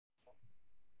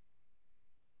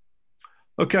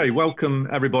Okay, welcome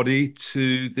everybody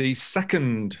to the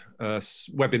second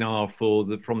webinar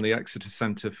from the Exeter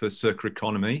Centre for Circular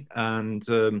Economy. And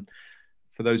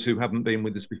for those who haven't been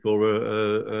with us before,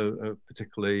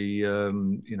 particularly,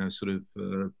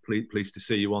 pleased to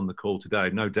see you on the call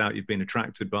today. No doubt you've been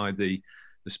attracted by the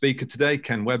speaker today,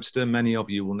 Ken Webster. Many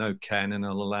of you will know Ken, and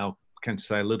I'll allow Ken to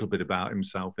say a little bit about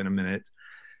himself in a minute.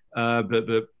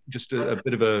 But just a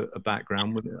bit of a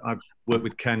background. I've worked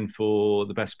with Ken for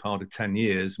the best part of 10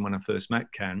 years. And when I first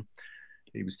met Ken,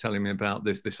 he was telling me about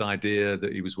this idea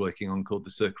that he was working on called the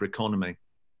circular economy,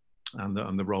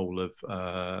 and the role of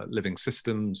living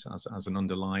systems as an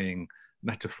underlying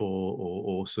metaphor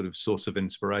or sort of source of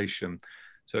inspiration.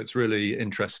 So it's really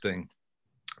interesting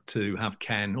to have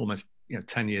Ken almost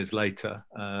 10 years later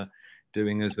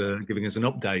giving us an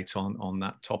update on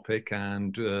that topic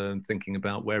and thinking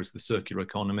about where has the circular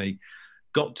economy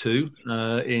got to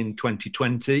in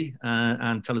 2020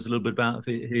 and tell us a little bit about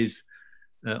his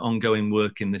ongoing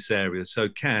work in this area. So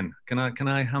Ken, can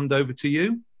I hand over to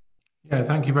you? Yeah,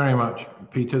 thank you very much,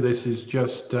 Peter. This is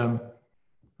just a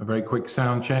very quick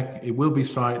sound check. It will be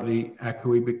slightly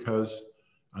echoey because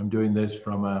I'm doing this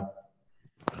from a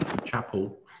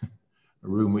chapel, a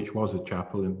room which was a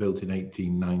chapel and built in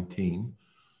 1819.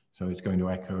 So it's going to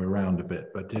echo around a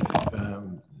bit. But if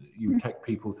you tech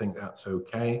people think that's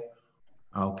okay,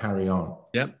 I'll carry on.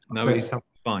 Yeah, no, it's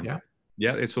fine.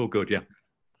 Yeah, it's all good. Yeah.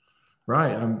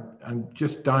 Right. I'm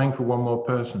just dying for one more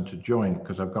person to join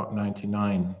because I've got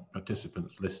 99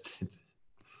 participants listed,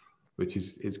 which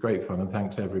is great fun. And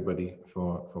thanks everybody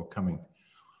for coming.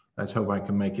 Let's hope I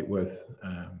can make it worth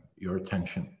your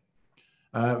attention.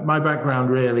 My background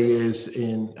really is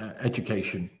in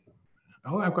education.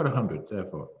 Oh, I've got 100,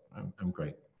 therefore I'm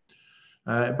great.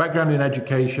 Background in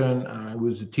education, I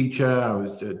was a teacher, I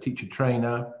was a teacher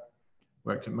trainer,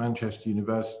 worked at Manchester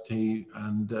University,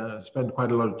 and spent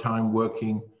quite a lot of time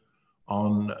working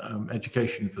on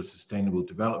education for sustainable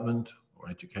development or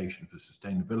education for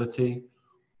sustainability.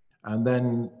 And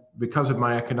then because of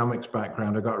my economics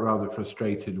background, I got rather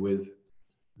frustrated with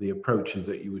the approaches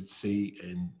that you would see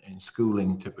in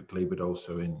schooling typically, but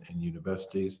also in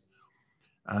universities.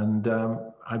 And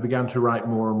I began to write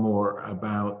more and more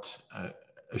about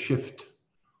a shift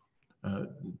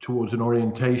towards an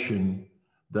orientation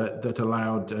that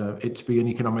allowed it to be an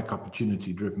economic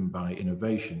opportunity driven by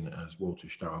innovation, as Walter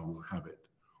Stahl will have it.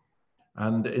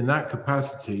 And in that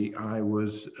capacity, I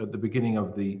was at the beginning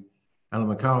of the Ellen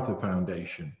MacArthur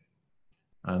Foundation.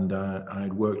 And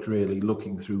I'd worked really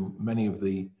looking through many of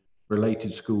the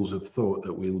related schools of thought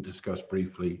that we'll discuss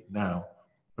briefly now.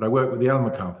 But I worked with the Ellen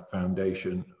MacArthur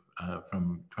Foundation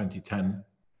from 2010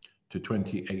 to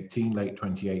 2018, late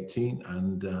 2018.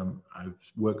 And I've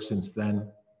worked since then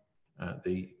at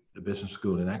the business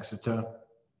school in Exeter.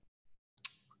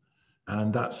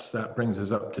 And that brings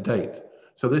us up to date.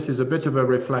 So this is a bit of a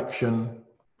reflection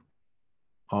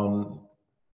on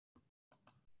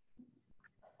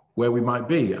where we might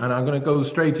be. And I'm going to go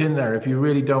straight in there. If you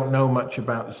really don't know much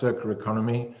about the circular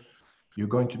economy, you're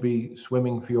going to be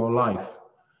swimming for your life.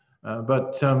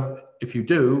 But if you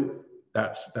do,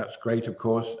 that's great, of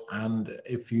course. And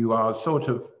if you are sort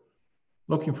of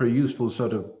looking for a useful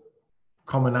sort of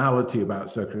commonality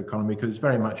about circular economy, because it's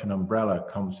very much an umbrella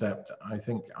concept, I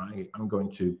think I'm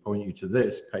going to point you to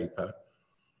this paper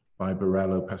by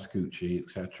Borello, Pascucci,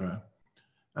 etc.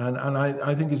 And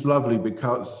I think it's lovely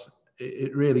because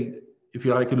it really, if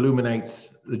you like, illuminates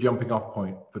the jumping off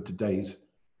point for today's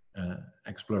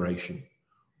exploration.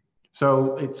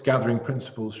 So it's gathering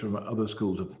principles from other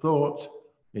schools of thought.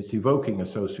 It's evoking a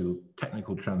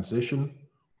socio-technical transition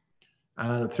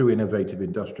through innovative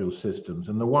industrial systems.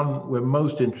 And the one we're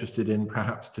most interested in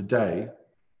perhaps today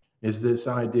is this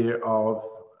idea of,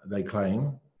 they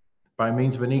claim, by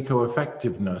means of an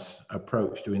eco-effectiveness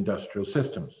approach to industrial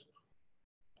systems.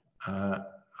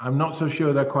 I'm not so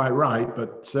sure they're quite right,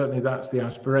 but certainly that's the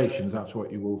aspirations. That's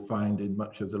what you will find in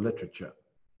much of the literature.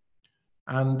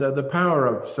 And the power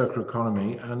of circular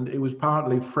economy, and it was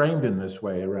partly framed in this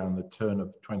way around the turn of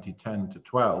 2010 to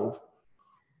 12.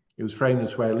 It was framed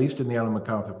this way, at least in the Ellen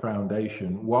MacArthur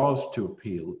Foundation, was to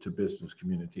appeal to business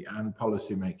community and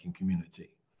policy-making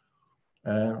community.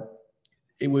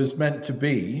 It was meant to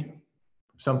be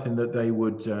something that they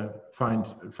would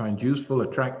find useful,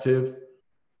 attractive,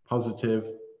 positive,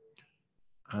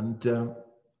 and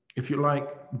if you like,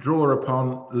 draw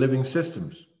upon living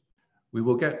systems. We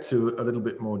will get to a little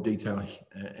bit more detail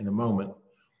in a moment,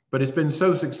 but it's been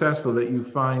so successful that you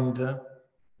find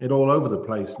it all over the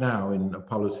place now in the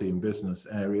policy and business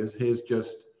areas. Here's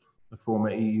just the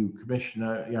former EU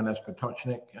Commissioner, Janez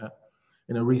Potočnik,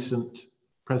 in a recent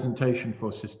presentation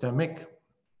for Systemic,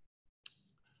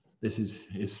 This is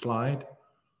his slide.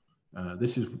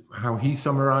 This is how he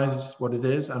summarizes what it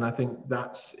is. And I think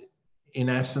that's, in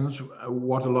essence,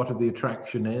 what a lot of the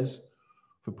attraction is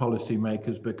for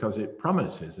policymakers, because it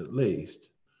promises at least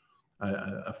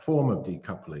a form of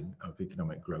decoupling of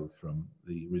economic growth from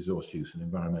the resource use and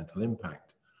environmental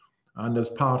impact. And as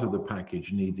part of the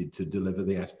package needed to deliver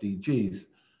the SDGs.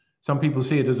 Some people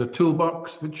see it as a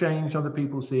toolbox for change, other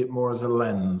people see it more as a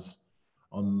lens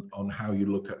on how you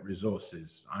look at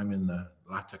resources. I'm in the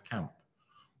latter camp.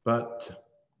 But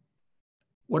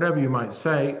whatever you might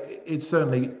say, it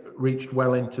certainly reached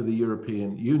well into the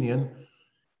European Union.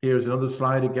 Here's another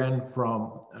slide again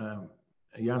from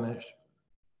Janusz,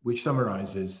 which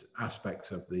summarizes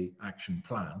aspects of the action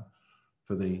plan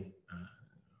for the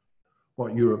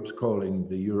what Europe's calling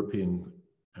the European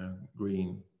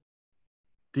Green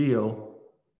Deal.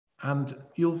 And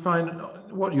you'll find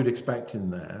what you'd expect in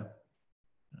there.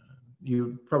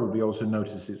 You probably also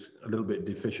notice it's a little bit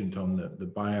deficient on the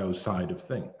bio side of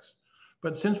things.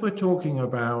 But since we're talking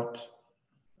about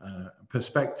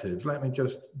perspectives, let me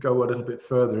just go a little bit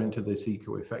further into this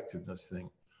eco-effectiveness thing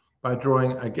by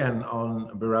drawing again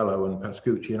on Borello and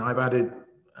Pascucci, and I've added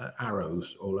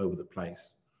arrows all over the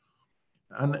place.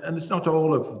 And it's not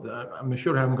all of the, I'm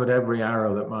sure I haven't got every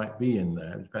arrow that might be in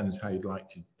there. It depends how you'd like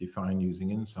to define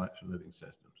using insights from living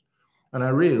systems. And I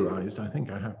realized, I think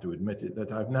I have to admit it,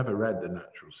 that I've never read The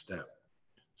Natural Step.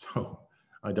 So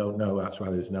I don't know, that's why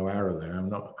there's no arrow there.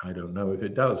 I don't know if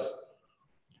it does.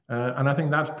 And I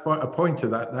think that's a pointer,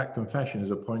 that confession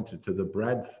is a pointer to the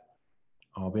breadth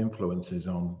of influences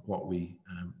on what we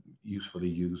usefully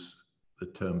use the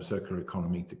term circular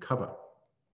economy to cover.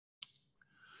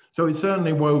 So it's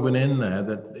certainly woven in there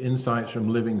that insights from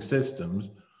living systems,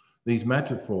 these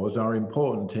metaphors are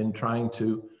important in trying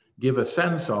to give a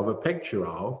sense of, a picture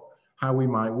of how we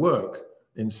might work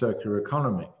in circular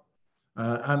economy.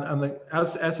 And the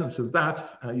essence of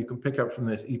that, you can pick up from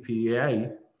this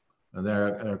EPEA, and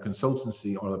they're a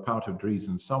consultancy or a part of Dries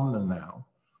and Somner now,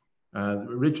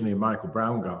 originally Michael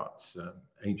Braungart's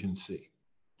agency.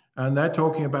 And they're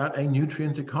talking about a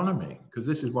nutrient economy, because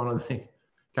this is one of the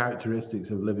characteristics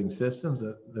of living systems,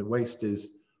 that the waste is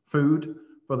food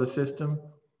for the system.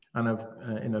 And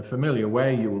in a familiar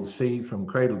way, you will see from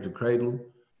cradle to cradle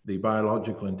the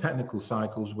biological and technical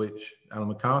cycles which Ellen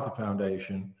MacArthur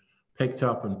Foundation picked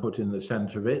up and put in the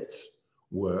center of its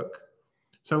work.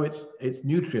 So it's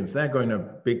nutrients. They're going a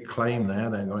big claim there.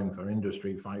 They're going for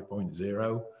Industry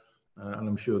 5.0. And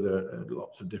I'm sure there are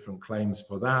lots of different claims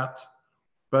for that.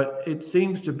 But it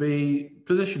seems to be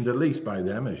positioned, at least by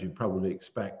them, as you probably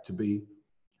expect, to be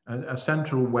a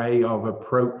central way of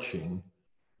approaching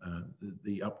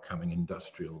the upcoming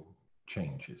industrial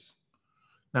changes.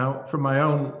 Now, from my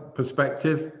own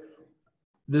perspective,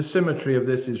 the symmetry of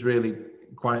this is really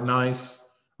quite nice.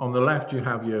 On the left, you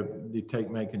have your take,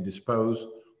 make, and dispose,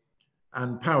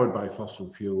 and powered by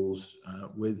fossil fuels,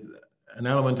 with an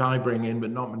element I bring in, but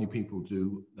not many people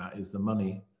do, that is the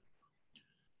money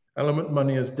element,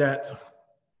 money as debt,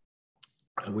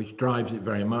 which drives it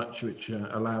very much, which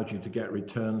allowed you to get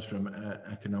returns from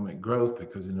economic growth,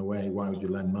 because in a way, why would you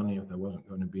lend money if there wasn't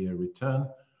going to be a return?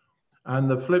 And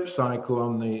the flip cycle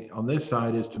on this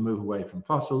side is to move away from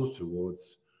fossils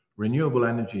towards renewable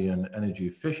energy and energy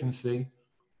efficiency.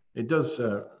 It does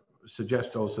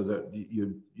suggest also that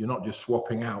you're not just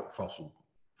swapping out fossil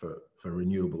for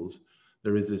renewables.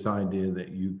 There is this idea that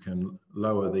you can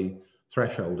lower the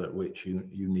threshold at which you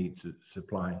need to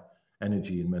supply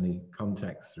energy in many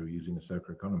contexts through using a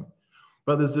circular economy.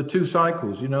 But there's the two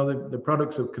cycles, you know, the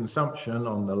products of consumption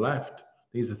on the left,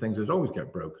 these are things that always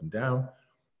get broken down,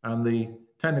 and the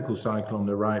technical cycle on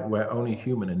the right, where only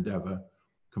human endeavor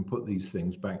can put these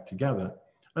things back together.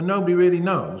 And nobody really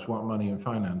knows what money and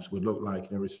finance would look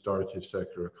like in a restorative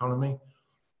circular economy.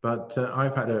 But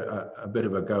I've had a bit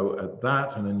of a go at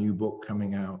that, and a new book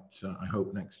coming out, I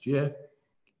hope next year,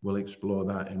 will explore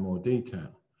that in more detail.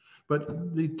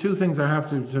 But the two things I have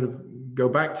to sort of go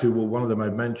back to, well, one of them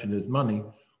I've mentioned is money,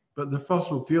 but the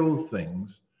fossil fuel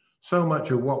things, so much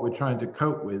of what we're trying to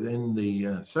cope with in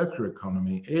the circular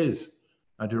economy is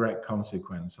a direct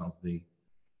consequence of the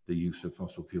use of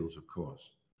fossil fuels, of course.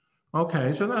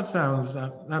 Okay, so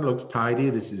that looks tidy,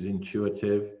 this is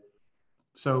intuitive.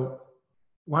 So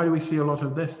why do we see a lot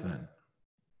of this then?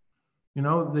 You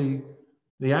know,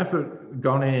 the effort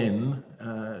gone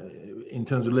in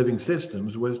terms of living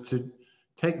systems was to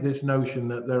take this notion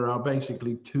that there are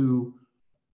basically two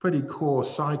pretty core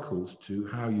cycles to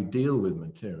how you deal with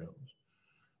materials.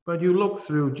 But you look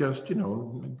through just, you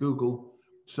know, Google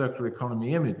circular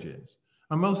economy images,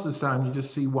 and most of the time you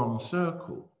just see one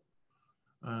circle.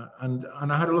 And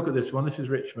I had a look at this one. This is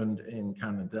Richmond in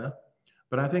Canada,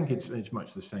 but I think it's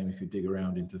much the same if you dig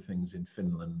around into things in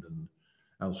Finland and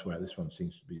elsewhere. This one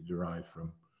seems to be derived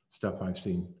from stuff I've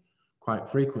seen quite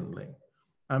frequently.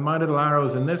 And my little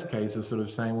arrows in this case are sort of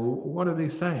saying, well, what are they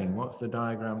saying? What's the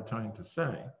diagram trying to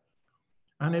say?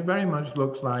 And it very much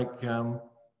looks like a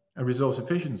resource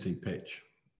efficiency pitch.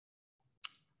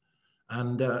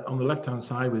 And on the left-hand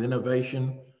side with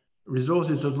innovation,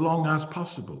 resources as long as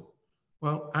possible.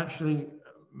 Well, actually,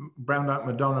 Brown,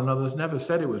 Madonna and others never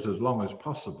said it was as long as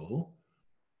possible.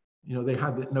 You know, they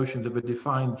had the notions of a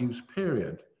defined use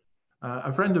period.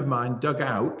 A friend of mine dug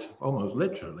out, almost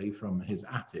literally from his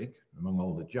attic, among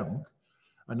all the junk,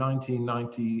 a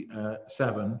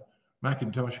 1997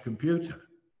 Macintosh computer.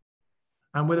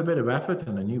 And with a bit of effort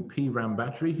and a new PRAM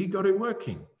battery, he got it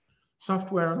working,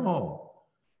 software and all.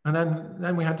 And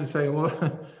then we had to say, well,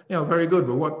 you know, very good,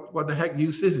 but what the heck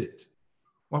use is it?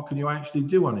 What can you actually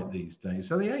do on it these days?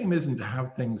 So the aim isn't to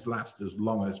have things last as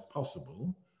long as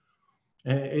possible.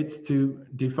 It's to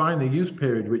define the use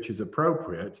period which is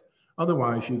appropriate.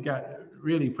 Otherwise, you get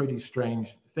really pretty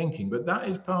strange thinking. But that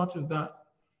is part of that,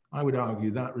 I would argue,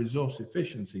 that resource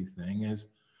efficiency thing is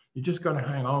you just got to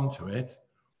hang on to it.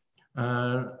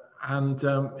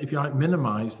 If you like,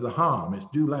 minimize the harm, it's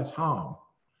do less harm.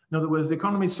 In other words, the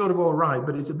economy is sort of all right,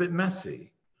 but it's a bit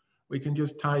messy. We can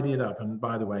just tidy it up. And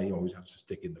by the way, you always have to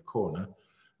stick in the corner.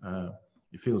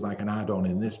 It feels like an add-on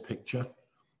in this picture.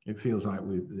 It feels like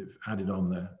we've added on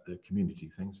the community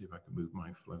thing. See if I can move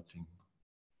my floating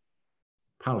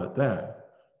palette there.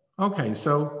 Okay,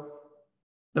 so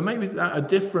there may be a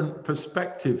different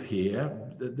perspective here,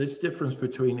 this difference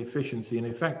between efficiency and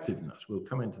effectiveness. We'll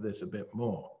come into this a bit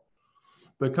more.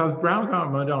 Because Brown,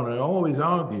 Madonna always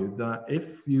argued that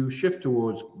if you shift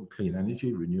towards clean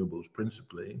energy, renewables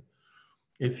principally,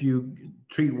 if you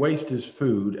treat waste as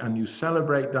food and you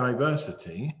celebrate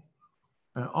diversity,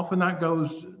 often that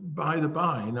goes by the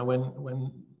by. You know,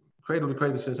 when Cradle to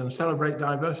Cradle says, and celebrate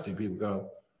diversity, people go,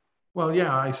 well,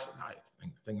 yeah, I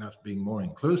think that's being more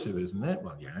inclusive, isn't it?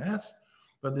 Well, yes,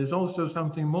 but there's also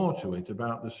something more to it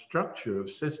about the structure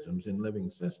of systems in living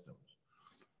systems.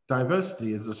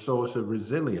 Diversity is a source of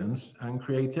resilience and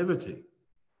creativity.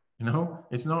 You know,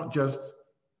 it's not just,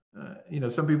 you know,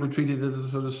 some people treat it as a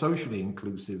sort of socially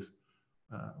inclusive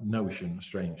notion,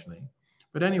 strangely.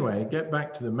 But anyway, get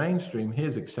back to the mainstream.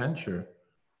 Here's Accenture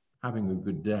having a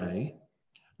good day.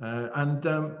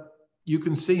 You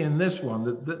can see in this one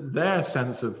that their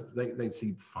sense of, they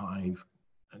see 5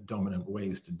 dominant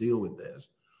ways to deal with this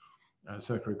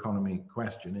circular economy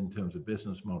question in terms of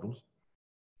business models.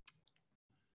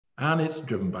 And it's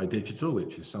driven by digital,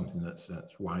 which is something that's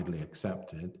widely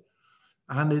accepted.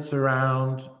 And it's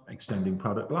around extending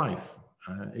product life.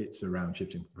 It's around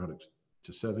shifting products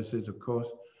to services, of course,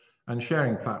 and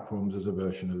sharing platforms as a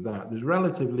version of that. There's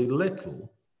relatively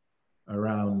little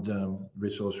around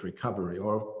resource recovery,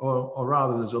 or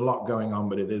rather there's a lot going on,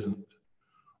 but it isn't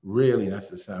really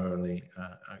necessarily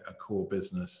a core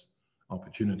business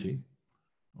opportunity,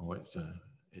 or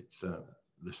it's the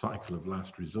cycle of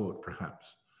last resort, perhaps.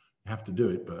 You have to do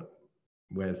it, but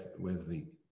where's the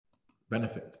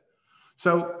benefit?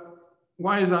 So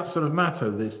why does that sort of matter,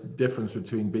 this difference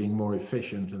between being more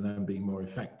efficient and then being more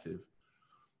effective?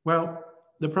 Well,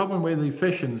 the problem with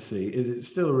efficiency is it's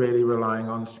still really relying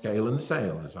on scale and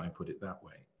sale, as I put it that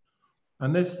way.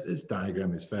 And this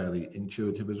diagram is fairly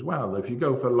intuitive as well. If you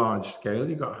go for large scale,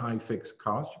 you've got high fixed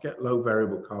costs, you get low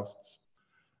variable costs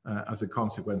as a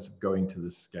consequence of going to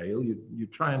the scale. You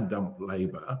try and dump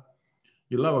labor,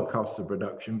 you lower costs of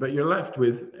production, but you're left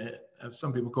with, as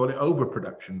some people call it,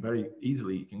 overproduction. Very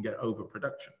easily you can get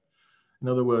overproduction. In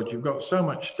other words, you've got so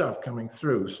much stuff coming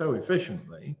through so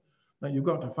efficiently that you've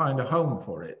got to find a home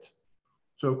for it.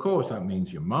 So of course that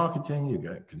means your marketing, you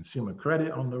get consumer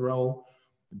credit on the roll.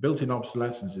 Built-in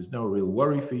obsolescence is no real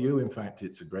worry for you. In fact,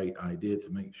 it's a great idea to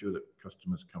make sure that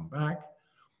customers come back.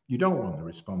 You don't want the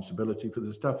responsibility for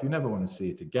the stuff. You never want to see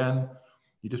it again.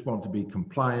 You just want to be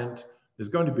compliant. There's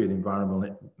going to be an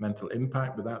environmental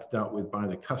impact, but that's dealt with by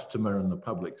the customer and the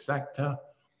public sector.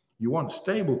 You want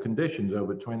stable conditions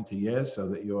over 20 years so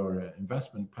that your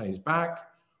investment pays back.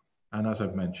 And as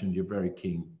I've mentioned, you're very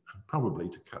keen probably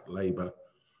to cut labor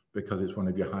because it's one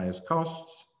of your highest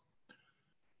costs.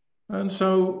 And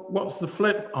so what's the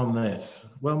flip on this?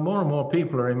 Well, more and more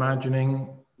people are imagining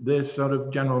this sort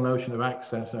of general notion of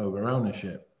access over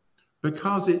ownership,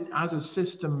 because it, as a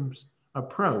systems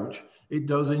approach, it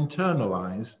does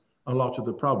internalize a lot of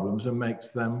the problems and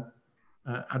makes them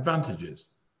advantages.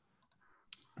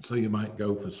 So you might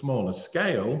go for smaller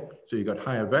scale, so you've got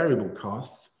higher variable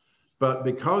costs, But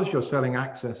because you're selling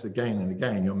access again and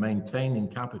again, you're maintaining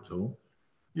capital,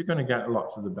 you're going to get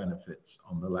lots of the benefits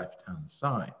on the left-hand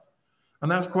side.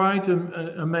 And that's quite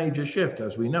a major shift,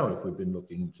 as we know, if we've been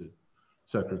looking into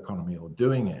circular economy or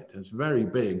doing it. It's very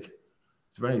big.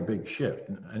 It's a very big shift.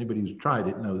 And anybody who's tried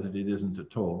it knows that it isn't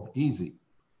at all easy.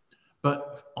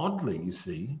 But oddly, you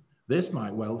see, this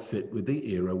might well fit with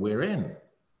the era we're in.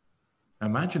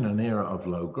 Imagine an era of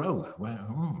low growth where,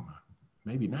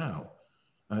 maybe now,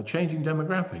 changing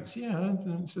demographics. Yeah,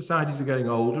 societies are getting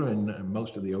older in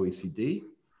most of the OECD.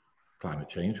 Climate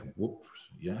change, whoops,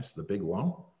 yes, the big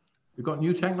one. We've got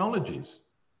new technologies.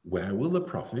 Where will the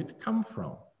profit come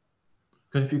from?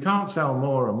 Because if you can't sell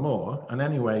more and more, and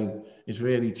anyway, it's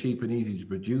really cheap and easy to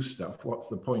produce stuff, what's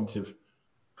the point of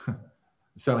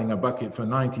selling a bucket for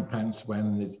 90 pence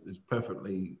when there's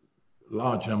perfectly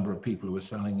large number of people who are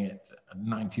selling it at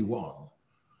 91?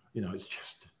 You know, it's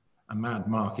just a mad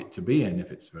market to be in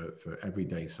if it's for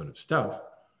everyday sort of stuff.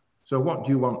 So what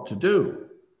do you want to do?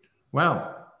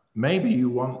 Well, maybe you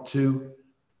want to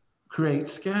create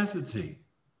scarcity.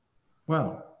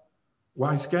 Well,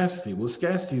 why scarcity? Well,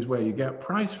 scarcity is where you get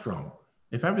price from.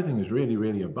 If everything is really,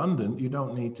 really abundant, you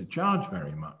don't need to charge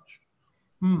very much.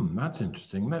 That's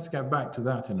interesting. Let's get back to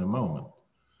that in a moment.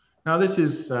 Now, this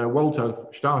is Walter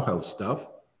Stachel's stuff,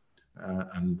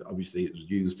 and obviously it was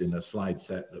used in a slide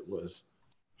set that was,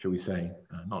 shall we say,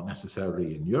 not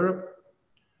necessarily in Europe.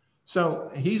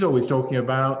 So he's always talking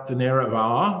about an era of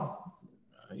R,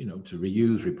 you know, to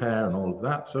reuse, repair, and all of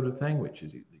that sort of thing, which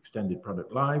is extended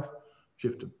product life,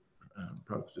 shift of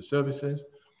products to services.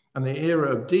 And the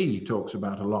era of D he talks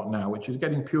about a lot now, which is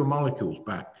getting pure molecules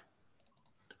back.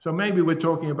 So maybe we're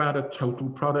talking about a total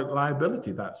product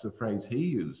liability. That's the phrase he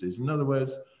uses. In other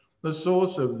words, the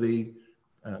source of the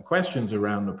questions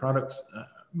around the products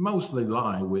mostly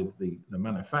lie with the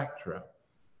manufacturer.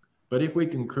 But if we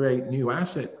can create new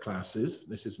asset classes,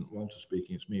 this isn't Walter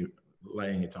speaking, it's me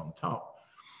laying it on top.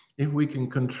 If we can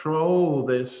control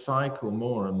this cycle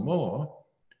more and more,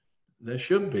 there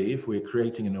should be, if we're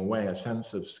creating in a way a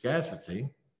sense of scarcity,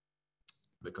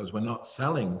 because we're not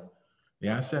selling the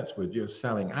assets, we're just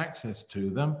selling access to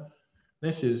them.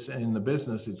 This is, in the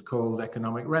business, it's called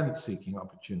economic rent-seeking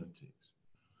opportunities.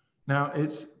 Now,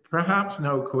 it's perhaps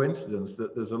no coincidence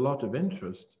that there's a lot of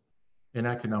interest in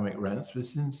economic rents,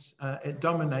 since it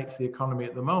dominates the economy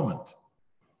at the moment.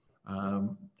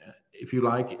 If you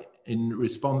like, in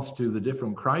response to the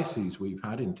different crises we've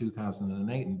had in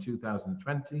 2008 and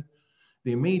 2020,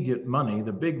 the immediate money,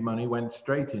 the big money, went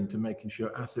straight into making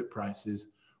sure asset prices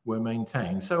were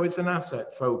maintained. So it's an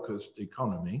asset-focused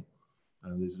economy.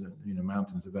 There's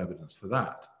mountains of evidence for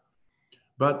that.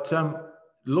 But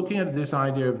looking at this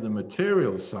idea of the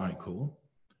material cycle,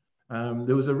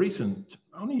 there was a recent,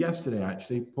 only yesterday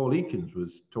actually, Paul Ekins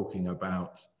was talking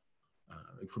about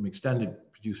from extended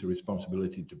producer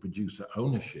responsibility to producer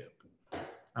ownership.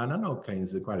 And I know, okay,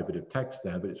 there's quite a bit of text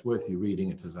there, but it's worth you reading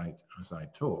it as I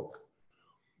talk.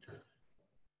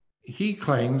 He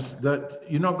claims that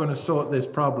you're not going to sort this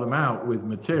problem out with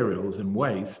materials and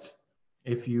waste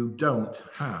if you don't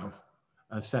have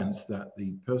a sense that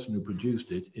the person who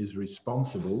produced it is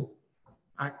responsible,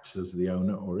 acts as the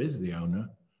owner or is the owner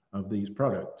of these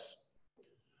products.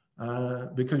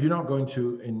 Because you're not going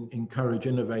to encourage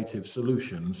innovative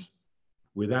solutions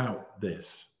without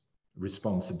this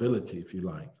responsibility, if you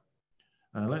like.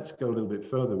 Let's go a little bit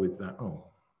further with that. Oh,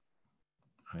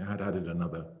 I had added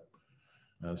another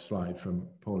slide from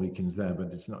Paul Ekins there,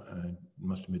 but it's not,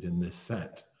 must have been in this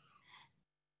set.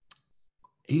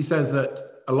 He says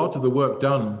that a lot of the work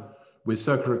done with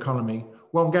circular economy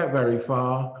won't get very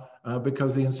far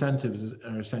because the incentives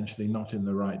are essentially not in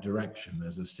the right direction.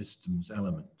 There's a systems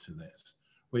element to this,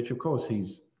 which of course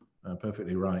he's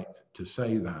perfectly right to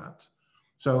say that.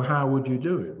 So how would you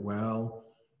do it? Well,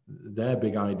 their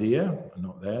big idea,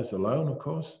 not theirs alone, of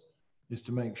course, is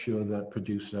to make sure that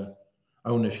producer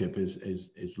ownership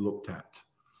is looked at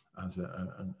as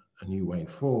a new way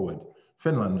forward.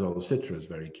 Finland, or Citra, is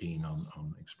very keen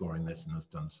on exploring this and has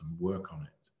done some work on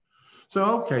it. So,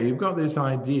 okay, you've got this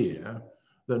idea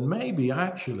that maybe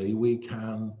actually we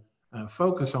can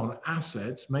focus on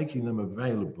assets, making them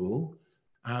available,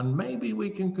 and maybe we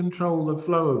can control the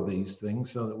flow of these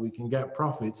things so that we can get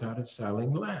profits out of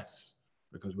selling less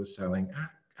because we're selling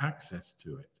access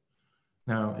to it.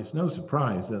 Now, it's no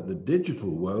surprise that the digital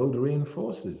world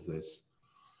reinforces this.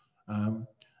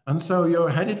 And so you're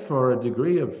headed for a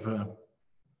degree of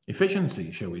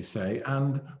efficiency, shall we say,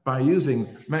 and by using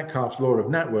Metcalfe's law of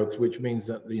networks, which means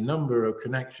that the number of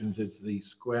connections is the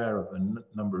square of the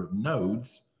number of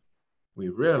nodes,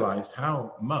 we've realized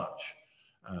how much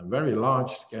very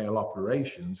large-scale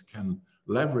operations can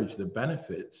leverage the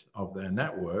benefits of their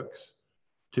networks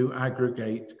to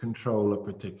aggregate control of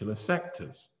particular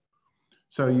sectors.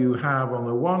 So you have, on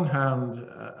the one hand,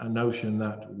 a notion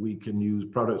that we can use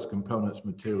products, components,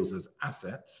 materials as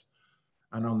assets.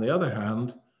 And on the other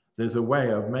hand, there's a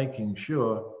way of making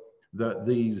sure that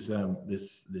this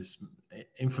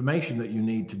information that you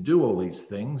need to do all these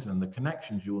things and the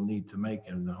connections you will need to make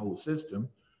in the whole system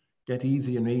get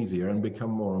easier and easier and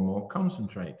become more and more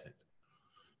concentrated.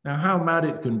 Now, how mad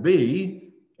it can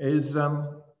be is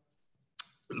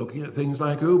looking at things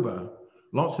like Uber.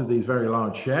 Lots of these very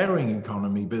large sharing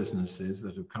economy businesses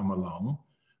that have come along,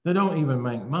 they don't even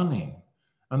make money.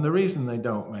 And the reason they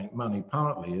don't make money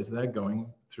partly is they're going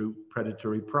through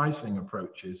predatory pricing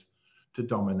approaches to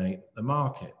dominate the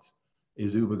market.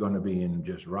 Is Uber going to be in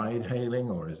just ride hailing,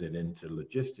 or is it into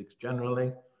logistics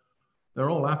generally? They're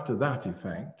all after that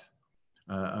effect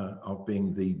of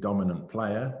being the dominant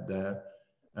player. They're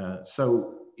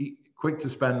so quick to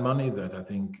spend money that I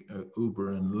think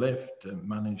Uber and Lyft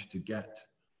managed to get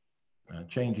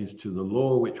changes to the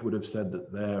law, which would have said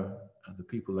that the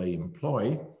people they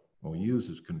employ or use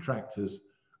as contractors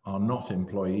are not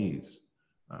employees.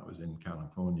 That was in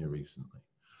California recently.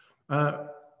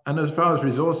 And as far as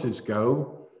resources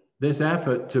go, this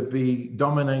effort to be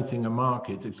dominating a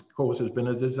market, of course, has been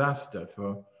a disaster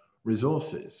for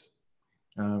resources.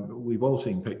 We've all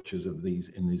seen pictures of these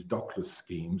in these dockless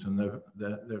schemes, and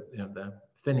they're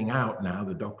thinning out now,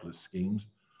 the dockless schemes,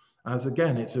 as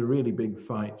again, it's a really big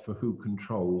fight for who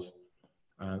controls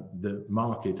the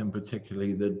market and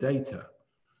particularly the data.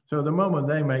 So at the moment,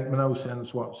 they make no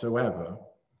sense whatsoever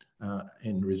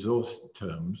in resource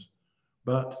terms,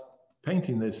 but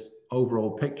painting this overall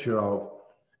picture of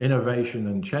innovation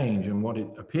and change and what it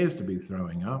appears to be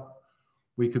throwing up,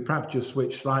 we could perhaps just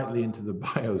switch slightly into the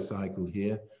biocycle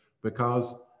here,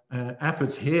 because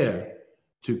efforts here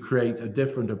to create a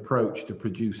different approach to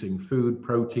producing food,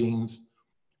 proteins,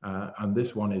 and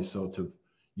this one is sort of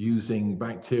using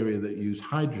bacteria that use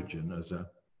hydrogen as a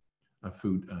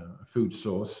food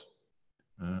source.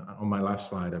 On my last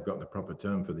slide, I've got the proper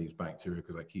term for these bacteria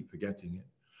because I keep forgetting it.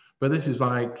 But this is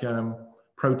like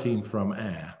protein from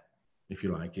air, if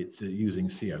you like. It's using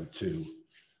CO2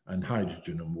 and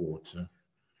hydrogen and water.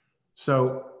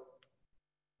 So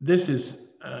this is,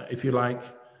 if you like,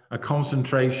 a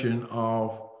concentration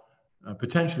of,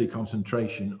 potentially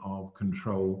concentration of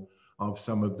control of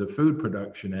some of the food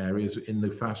production areas in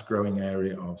the fast-growing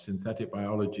area of synthetic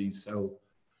biology, cell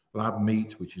lab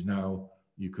meat, which is now,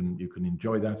 you can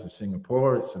enjoy that in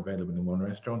Singapore. It's available in one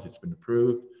restaurant. It's been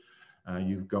approved.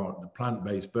 You've got the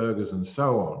plant-based burgers and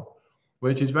so on,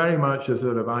 which is very much a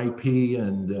sort of IP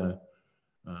and,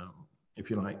 if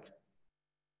you like,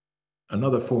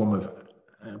 another form of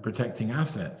protecting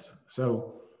assets.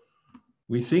 So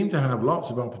we seem to have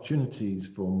lots of opportunities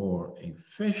for more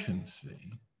efficiency,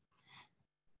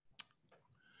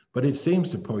 but it seems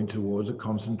to point towards a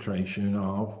concentration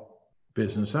of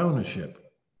business ownership.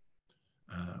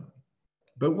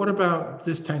 But what about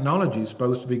this technology is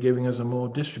supposed to be giving us a more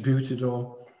distributed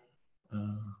or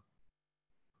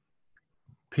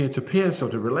peer-to-peer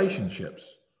sort of relationships?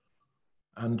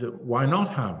 And why not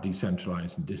have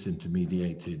decentralized and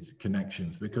disintermediated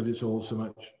connections? Because it's all so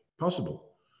much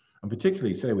possible. And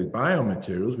particularly, say, with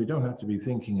biomaterials, we don't have to be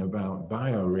thinking about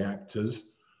bioreactors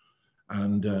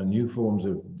and new forms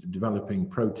of developing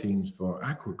proteins for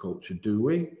aquaculture, do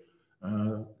we?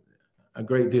 A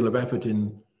great deal of effort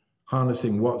in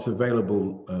harnessing what's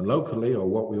available locally or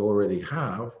what we already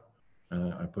have.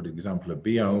 I put an example of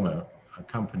Biome, a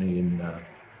company in,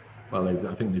 well,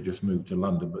 I think they just moved to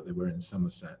London, but they were in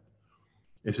Somerset.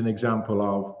 It's an example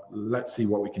of, let's see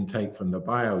what we can take from the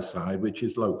bio side, which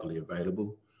is locally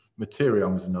available.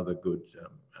 Materium is another good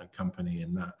company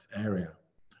in that area.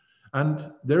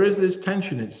 And there is this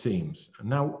tension, it seems.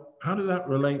 Now, how does that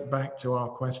relate back to our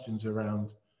questions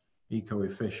around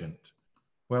eco-efficient?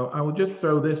 Well, I will just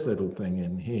throw this little thing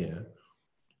in here.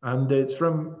 And it's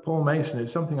from Paul Mason.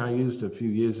 It's something I used a few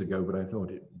years ago, but I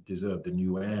thought it deserved a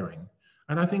new airing.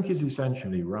 And I think is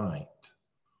essentially right.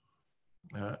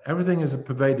 Everything is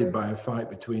pervaded by a fight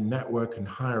between network and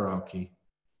hierarchy.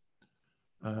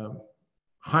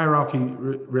 Hierarchy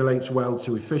relates well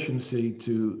to efficiency,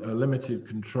 to limited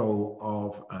control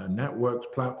of networks,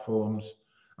 platforms,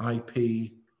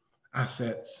 IP,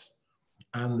 assets,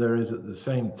 and there is at the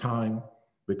same time,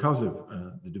 because of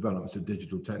the developments of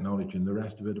digital technology and the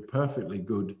rest of it, a perfectly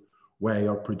good way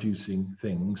of producing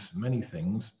things, many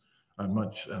things, at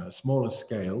much smaller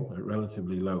scale, at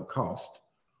relatively low cost,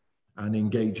 and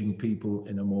engaging people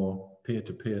in a more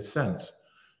peer-to-peer sense.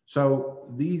 So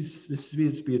this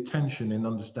seems to be a tension in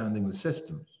understanding the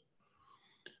systems.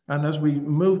 And as we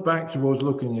move back towards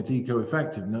looking at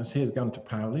eco-effectiveness, here's Gunter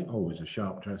Pauli, always a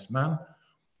sharp-dressed man.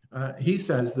 He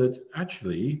says that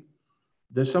actually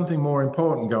there's something more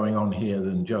important going on here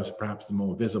than just perhaps the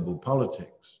more visible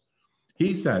politics.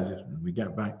 He says, if we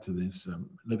get back to this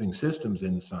living systems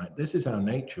insight, this is how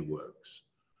nature works.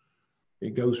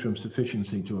 It goes from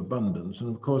sufficiency to abundance. And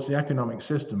of course, the economic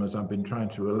system, as I've been trying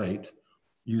to relate,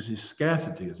 uses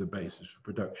scarcity as a basis for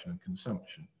production and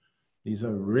consumption. These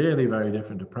are really very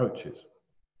different approaches.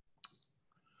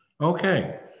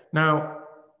 Okay, now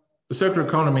the circular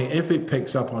economy, if it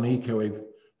picks up on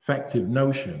eco-effective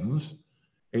notions,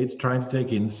 it's trying to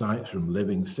take insights from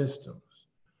living systems.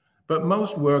 But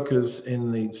most workers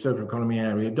in the circular economy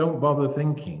area don't bother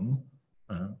thinking,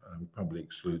 I would probably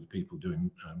exclude people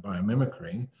doing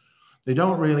biomimicry, they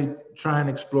don't really try and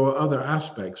explore other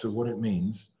aspects of what it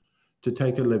means to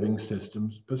take a living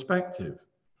systems perspective.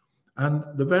 And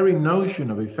the very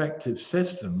notion of effective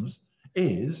systems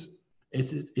is,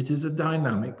 it is a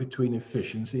dynamic between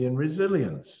efficiency and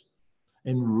resilience.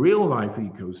 In real life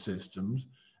ecosystems,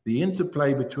 the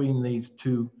interplay between these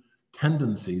two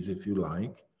tendencies, if you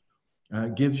like,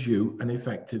 gives you an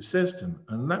effective system.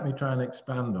 And let me try and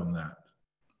expand on that.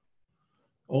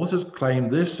 Authors claim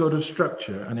this sort of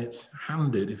structure, and it's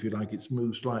handed, if you like, it's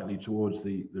moved slightly towards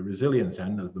the resilience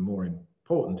end as the more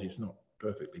important, it's not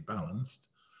perfectly balanced.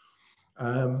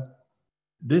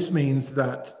 This means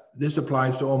that this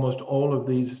applies to almost all of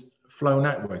these flow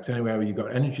networks. Anywhere where you've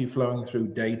got energy flowing through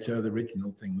data, the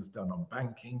original thing was done on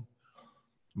banking,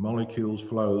 molecules,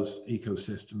 flows,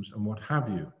 ecosystems, and what have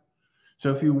you.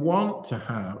 So if you want to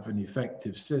have an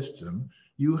effective system,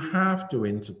 you have to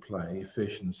interplay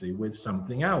efficiency with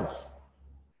something else,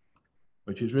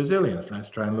 which is resilience. Let's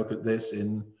try and look at this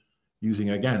in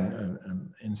using, again,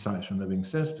 insights from living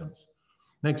systems.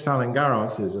 Nick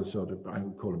Salingaros is a sort of, I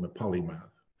would call him a polymath.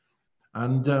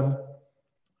 And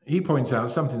he points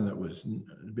out something that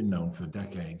has been known for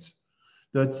decades,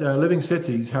 that living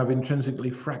cities have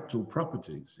intrinsically fractal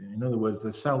properties. In other words,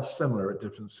 they're self-similar at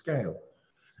different scale,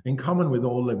 in common with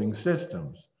all living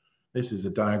systems. This is a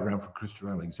diagram for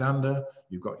Christopher Alexander.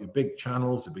 You've got your big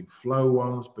channels, the big flow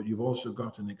ones, but you've also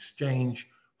got an exchange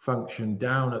function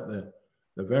down at the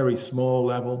very small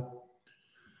level.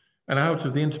 And out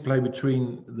of the interplay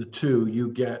between the two,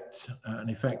 you get an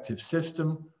effective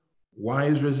system. Why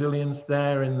is resilience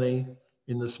there in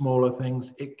the smaller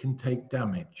things? It can take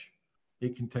damage.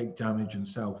 It can take damage and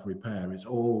self-repair. It's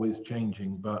always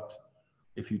changing, but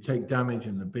if you take damage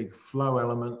in the big flow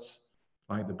elements,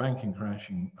 like the banking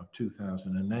crashing of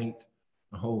 2008,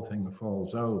 the whole thing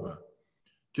falls over.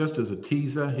 Just as a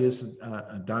teaser, here's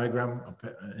a diagram,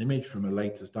 an image from a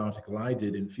latest article I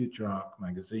did in Future Arc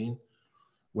magazine,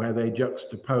 where they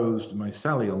juxtaposed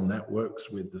mycelial networks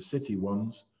with the city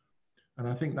ones. And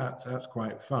I think that's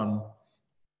quite fun.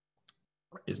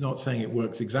 It's not saying it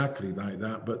works exactly like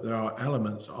that, but there are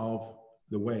elements of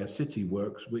the way a city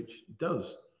works which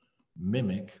does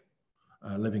mimic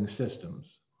living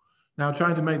systems. Now,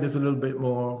 trying to make this a little bit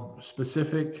more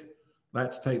specific,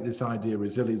 let's take this idea of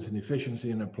resilience and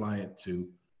efficiency and apply it to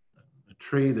a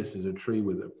tree. This is a tree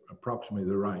with approximately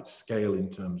the right scale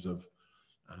in terms of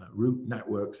root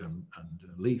networks and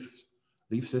leaf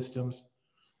systems.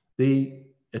 The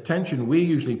attention we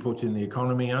usually put in the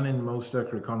economy and in most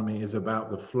circular economy is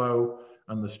about the flow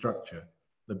and the structure,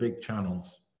 the big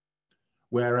channels.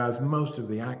 Whereas most of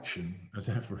the action, as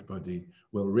everybody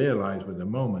will realize with a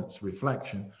moment's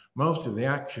reflection, most of the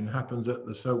action happens at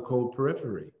the so-called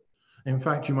periphery. In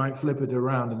fact, you might flip it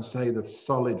around and say the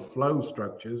solid flow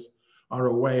structures are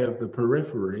a way of the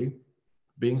periphery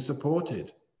being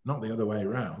supported, not the other way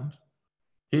around.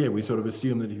 Here, we sort of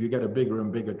assume that if you get a bigger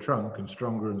and bigger trunk and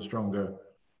stronger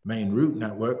main root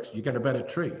networks, you get a better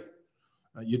tree.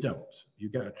 You don't. You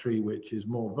get a tree which is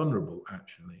more vulnerable,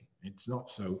 actually. It's not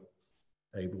so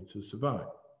able to survive.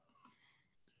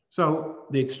 So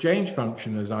the exchange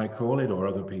function, as I call it, or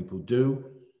other people do,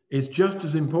 is just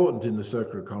as important in the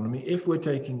circular economy if we're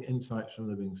taking insights from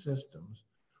living systems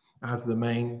as the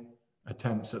main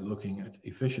attempts at looking at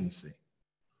efficiency.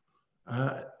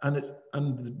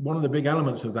 And one of the big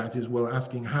elements of that is, well,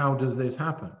 asking how does this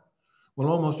happen? Well,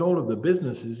 almost all of the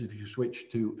businesses, if you switch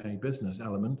to a business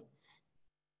element,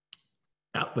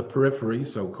 at the periphery,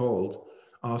 so-called,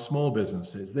 are small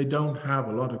businesses. They don't have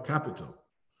a lot of capital.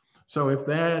 So if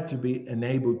they're to be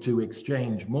enabled to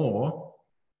exchange more,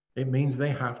 it means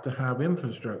they have to have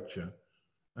infrastructure,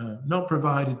 not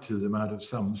provided to them out of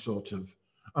some sort of,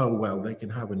 oh, well, they can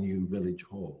have a new village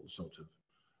hall, sort of,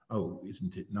 oh,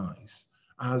 isn't it nice?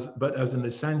 But as an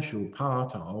essential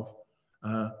part of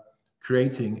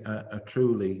creating a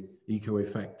truly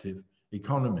eco-effective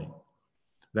economy.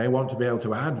 They want to be able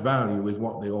to add value with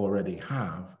what they already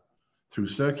have through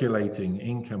circulating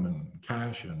income and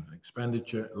cash and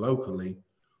expenditure locally,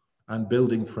 and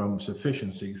building from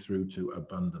sufficiency through to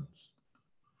abundance.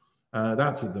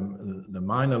 That's at the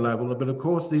minor level, but of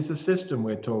course there's a system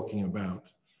we're talking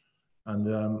about. And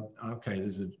okay,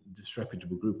 there's a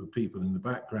disreputable group of people in the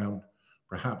background.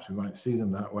 Perhaps we might see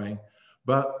them that way.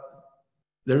 But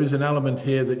there is an element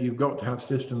here that you've got to have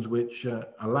systems which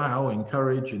allow,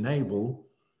 encourage, enable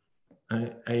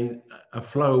a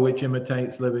flow which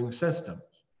imitates living systems.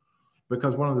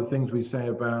 Because one of the things we say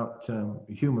about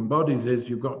human bodies is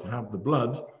you've got to have the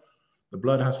blood. The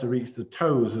blood has to reach the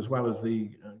toes as well as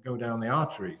go down the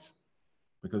arteries.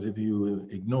 Because if you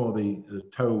ignore the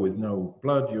toe with no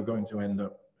blood, you're going to end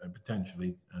up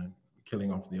potentially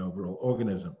killing off the overall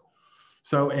organism.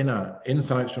 So in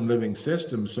insights from living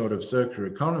systems sort of circular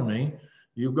economy,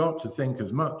 you've got to think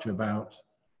as much about,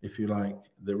 if you like,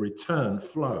 the return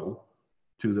flow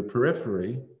to the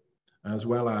periphery, as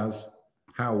well as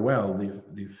how well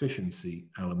the efficiency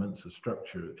elements, the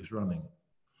structure is running.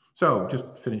 So just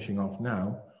finishing off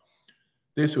now,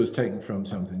 this was taken from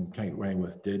something Kate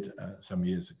Wayworth did some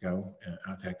years ago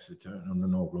at Exeter on an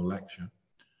inaugural lecture.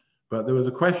 But there was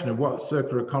a question of what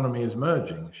circular economy is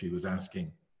merging, she was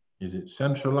asking. Is it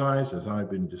centralized, as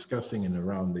I've been discussing, in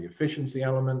around the efficiency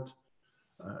element,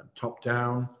 top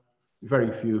down?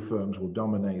 Very few firms will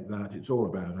dominate that. It's all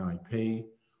about IP.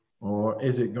 Or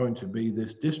is it going to be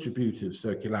this distributive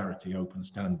circularity, open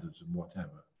standards and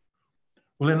whatever?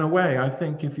 Well, in a way, I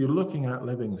think if you're looking at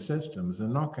living systems, the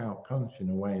knockout punch in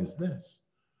a way is this.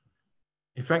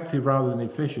 Effective rather than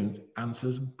efficient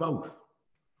answers both.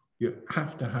 You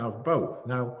have to have both.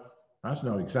 Now, that's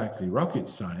not exactly rocket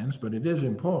science, but it is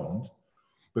important,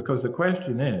 because the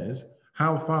question is,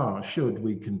 how far should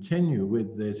we continue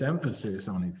with this emphasis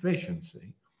on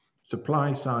efficiency,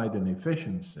 supply side and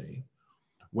efficiency,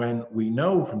 when we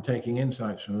know from taking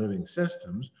insights from living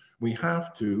systems, we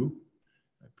have to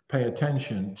pay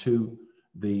attention to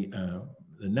the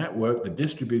network, the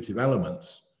distributive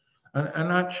elements.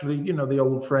 And actually, you know, the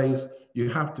old phrase, you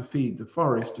have to feed the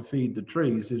forest to feed the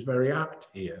trees, is very apt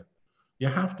here. You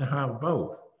have to have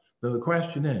both. So the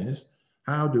question is,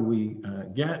 how do we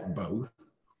get both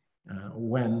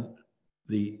when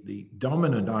the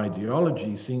dominant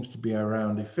ideology seems to be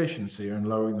around efficiency and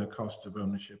lowering the cost of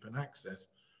ownership and access,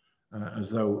 as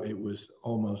though it was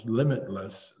almost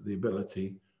limitless, the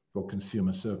ability for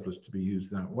consumer surplus to be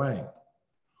used that way.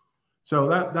 So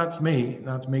that's me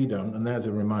done, and there's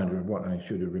a reminder of what I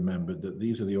should have remembered, that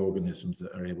these are the organisms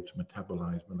that are able to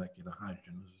metabolize molecular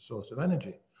hydrogen as a source of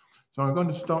energy. So I'm going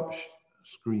to stop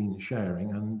screen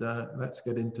sharing, and let's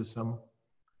get into some,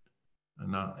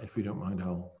 and if you don't mind,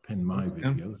 I'll pin my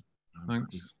videos.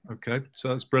 Thanks. Okay, so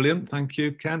that's brilliant. Thank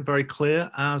you, Ken. Very clear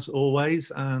as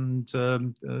always, and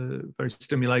very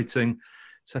stimulating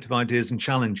set of ideas and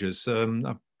challenges.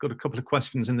 I've got a couple of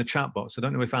questions in the chat box. I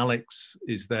don't know if Alex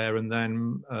is there, and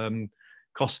then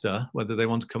Costa, whether they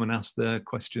want to come and ask their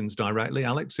questions directly.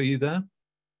 Alex, are you there?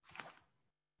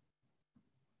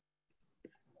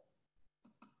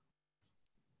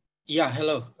 Yeah,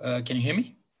 hello. Can you hear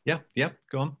me? Yeah,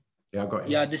 go on. Yeah, I got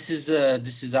you. Yeah, this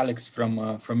is Alex from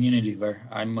Unilever.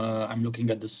 I'm looking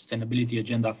at the sustainability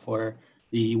agenda for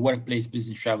the workplace,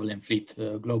 business travel, and fleet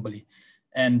globally.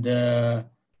 And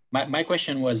my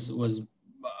question was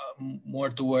more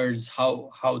towards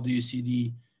how do you see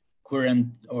the current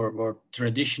or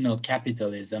traditional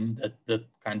capitalism that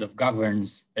kind of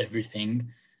governs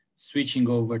everything, switching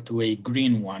over to a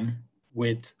green one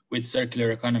with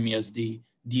circular economy as the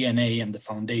DNA and the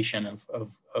foundation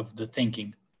of the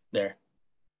thinking there?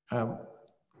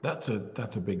 That's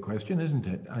a big question, isn't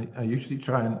it? I usually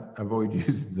try and avoid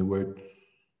using the word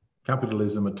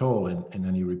capitalism at all in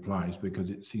any replies, because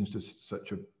it seems to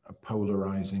such a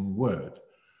polarizing word.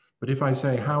 But if I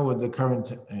say, how would the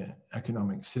current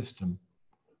economic system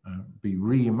be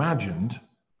reimagined?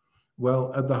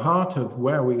 Well, at the heart of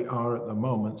where we are at the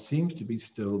moment seems to be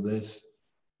still this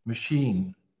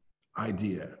machine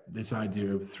idea, this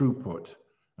idea of throughput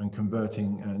and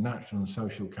converting natural and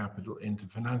social capital into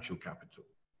financial capital.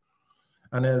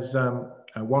 And as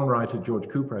one writer, George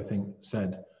Cooper, I think,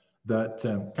 said that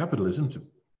capitalism, to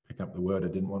pick up the word I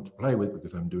didn't want to play with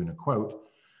because I'm doing a quote,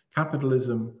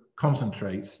 capitalism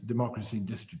concentrates, democracy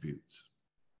distributes.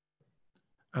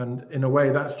 And in a way,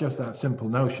 that's just that simple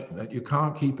notion that you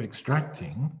can't keep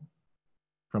extracting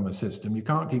from a system, you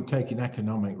can't keep taking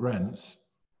economic rents,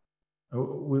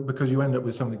 because you end up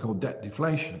with something called debt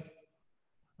deflation,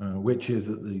 which is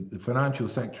that the financial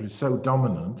sector is so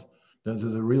dominant that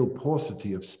there's a real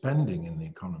paucity of spending in the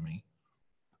economy,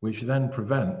 which then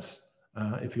prevents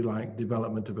if you like,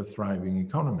 development of a thriving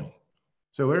economy.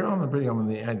 So we're pretty on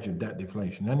the edge of debt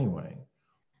deflation anyway.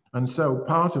 And so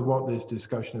part of what this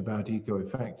discussion about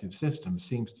eco-effective systems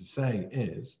seems to say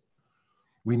is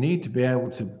we need to be able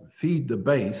to feed the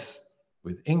base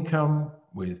with income,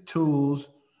 with tools,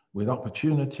 with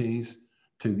opportunities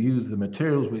to use the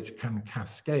materials which can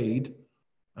cascade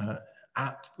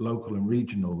at local and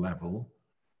regional level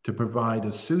to provide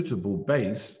a suitable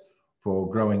base for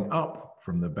growing up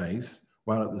from the base,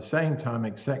 while at the same time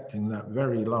accepting that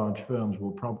very large firms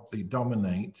will probably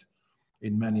dominate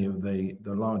in many of the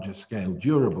larger scale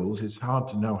durables. It's hard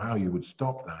to know how you would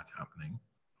stop that happening.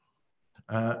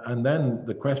 And then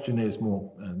the question is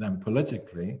more then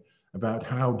politically about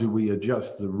how do we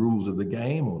adjust the rules of the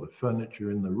game or the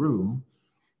furniture in the room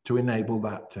to enable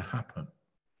that to happen.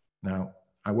 Now,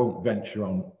 I won't venture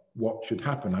on what should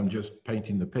happen. I'm just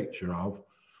painting the picture of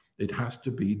it has to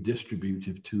be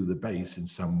distributive to the base in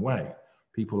some way.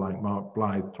 People like Mark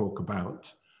Blythe talk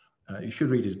about, you should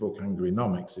read his book,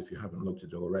 Angeronomics, if you haven't looked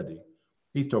at it already.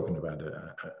 He's talking about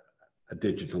a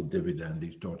digital dividend.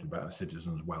 He's talking about a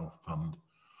citizens' wealth fund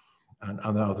and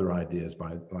other ideas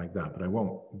like that, but I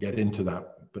won't get into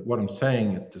that. But what I'm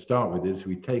saying to start with is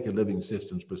we take a living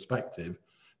systems perspective,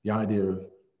 the idea of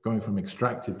going from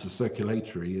extractive to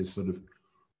circulatory is sort of,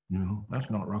 you know,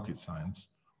 that's not rocket science.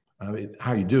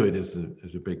 How you do it is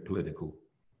a big political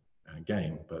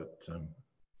game, but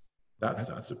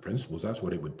that's the principles. That's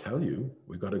what it would tell you.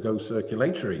 We've got to go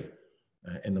circulatory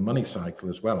in the money cycle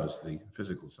as well as the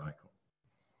physical cycle.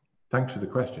 Thanks for the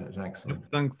question. It's excellent.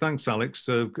 Thanks, Alex.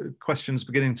 Questions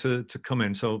beginning to come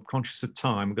in. So conscious of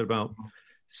time, we've got about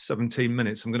 17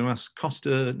 minutes. I'm going to ask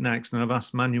Costa next, and I've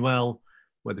asked Manuel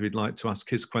whether he'd like to ask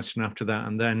his question after that,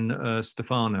 and then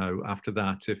Stefano after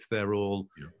that, if they're all...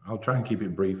 Yeah, I'll try and keep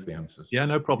it brief, the answers. Yeah,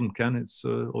 no problem, Ken. It's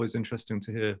always interesting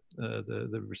to hear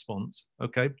the response.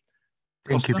 Okay.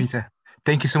 Thank you, Peter.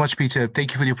 Thank you so much, Peter.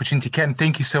 Thank you for the opportunity. Ken,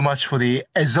 thank you so much for the,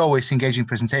 as always, engaging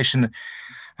presentation.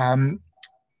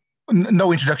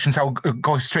 No introductions. I'll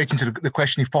go straight into the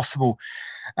question if possible.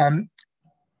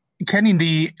 Ken, in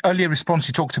the earlier response,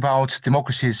 you talked about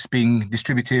democracies being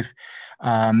distributive.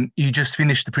 You just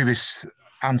finished the previous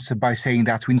answer by saying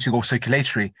that we need to go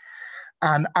circulatory.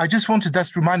 And I just wanted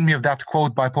to remind me of that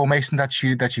quote by Paul Mason that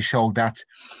you showed, that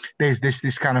there's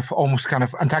this kind of almost kind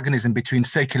of antagonism between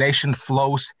circulation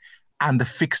flows and the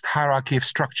fixed hierarchy of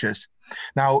structures.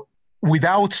 Now,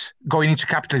 without going into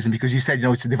capitalism, because you said, you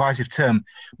know, it's a divisive term,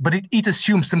 but it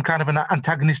assumes some kind of an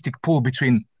antagonistic pull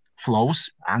between flows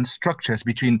and structures,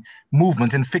 between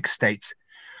movement and fixed states.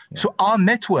 Yeah. So are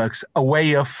networks a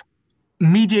way of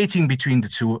mediating between the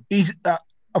two,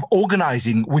 of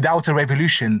organizing without a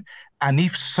revolution? And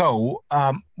if so,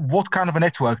 what kind of a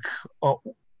network?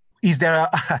 Is there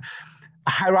a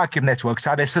hierarchy of networks?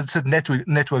 Are there certain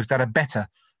networks that are better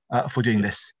for doing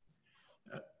this?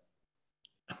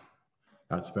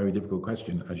 That's a very difficult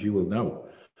question, as you will know.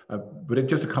 But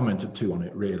just a comment or two on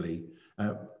it, really.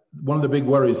 One of the big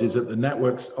worries is that the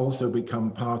networks also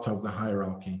become part of the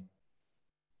hierarchy.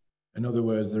 In other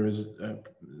words,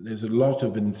 there's a lot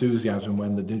of enthusiasm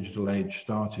when the digital age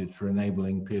started for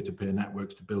enabling peer-to-peer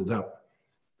networks to build up.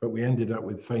 But we ended up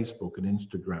with Facebook and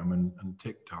Instagram and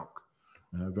TikTok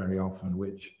very often,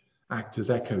 which act as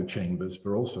echo chambers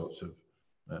for all sorts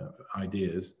of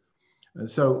ideas. And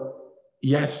so,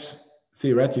 yes,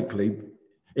 theoretically,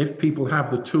 if people have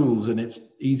the tools and it's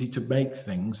easy to make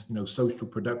things, you know, social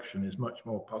production is much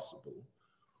more possible.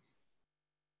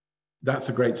 That's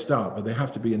a great start, but they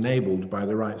have to be enabled by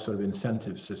the right sort of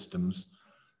incentive systems,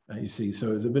 you see. So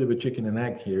there's a bit of a chicken and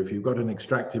egg here. If you've got an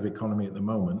extractive economy at the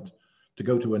moment, to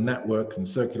go to a network and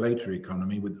circulatory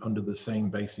economy with under the same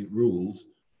basic rules,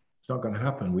 it's not going to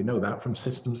happen. We know that from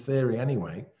systems theory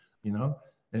anyway, you know.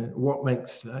 And what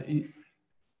makes,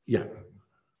 yeah,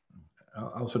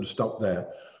 I'll sort of stop there.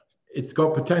 It's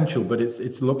got potential, but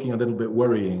it's looking a little bit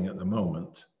worrying at the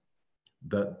moment,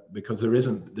 that because there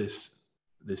isn't this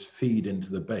feed into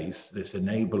the base, this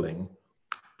enabling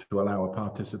to allow a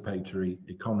participatory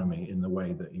economy in the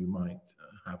way that you might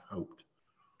have hoped.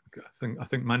 Okay, I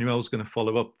think Manuel's going to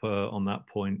follow up on that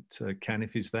point. Ken,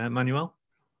 if he's there, Manuel.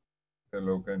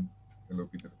 Hello, Ken. Hello,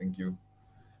 Peter. Thank you.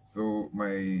 So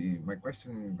my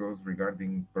question goes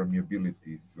regarding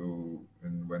permeability. So,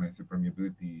 and when I say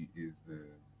permeability, is the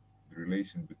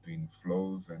relation between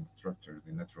flows and structures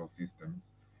in natural systems,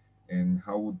 and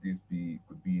how would this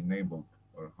could be enabled,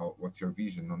 or what's your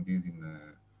vision on this in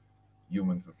a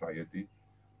human society?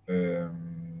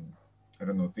 I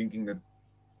don't know, thinking that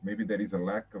maybe there is a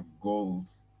lack of goals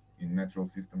in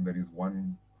natural system. There is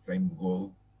one same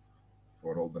goal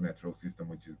for all the natural system,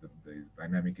 which is the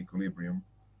dynamic equilibrium.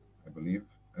 I believe.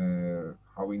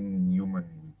 How in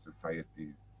human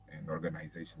societies and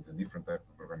organizations and different types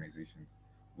of organizations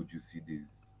would you see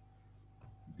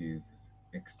this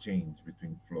exchange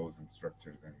between flows and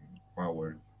structures and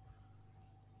powers?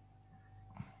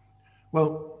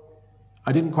 Well,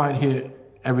 I didn't quite hear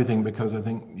everything because I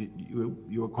think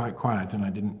you were quite quiet and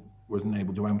I wasn't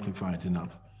able to amplify it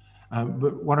enough.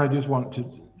 But what I just want to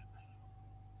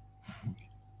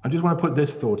put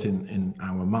this thought in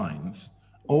our minds.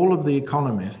 All of the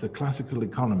economists, the classical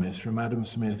economists from Adam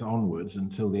Smith onwards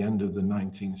until the end of the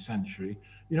 19th century,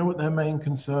 you know what their main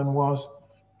concern was?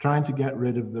 Trying to get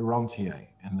rid of the rentier,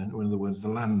 in other words, the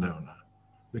landowner,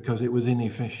 because it was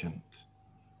inefficient,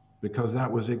 because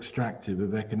that was extractive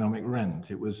of economic rent.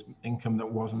 It was income that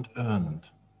wasn't earned,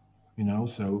 you know,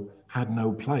 so had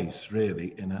no place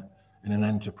really in an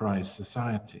enterprise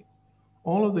society.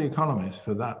 All of the economists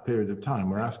for that period of time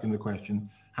were asking the question,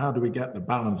 how do we get the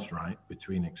balance right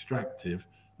between extractive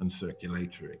and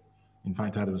circulatory? In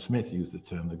fact, Adam Smith used the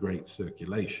term the great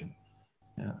circulation.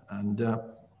 Yeah, and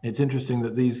it's interesting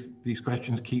that these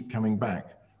questions keep coming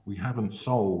back. We haven't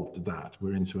solved that.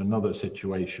 We're into another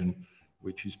situation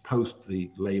which is post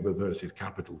the labor versus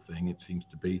capital thing, it seems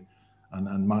to be,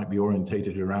 and might be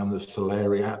orientated around the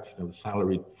salariat, you know, the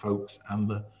salaried folks, and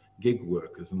the gig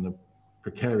workers, and the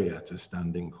precariat, as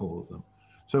Standing calls them.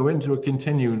 So we're into a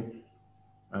continuing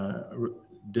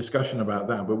discussion about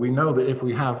that. But we know that if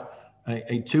we have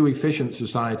a too efficient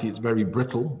society, it's very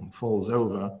brittle and falls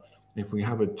over. If we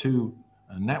have a too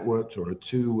networked or a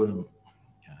too,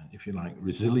 if you like,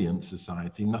 resilient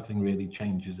society, nothing really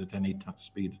changes at any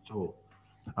speed at all.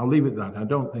 I'll leave it at that. I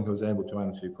don't think I was able to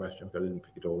answer your question because I didn't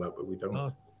pick it all up, but we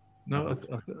don't. No,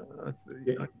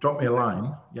 drop me a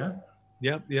line, yeah?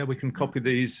 Yeah, we can copy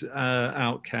these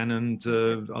out, Ken, and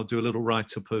I'll do a little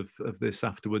write-up of this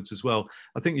afterwards as well.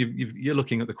 I think you're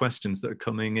looking at the questions that are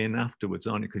coming in afterwards,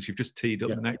 aren't you? Because you've just teed up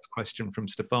the next question from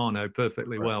Stefano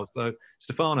perfectly well. So,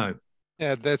 Stefano.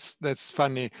 Yeah, that's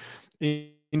funny.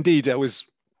 Indeed,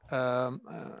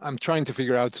 I'm trying to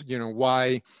figure out, you know,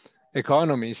 why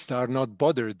economists are not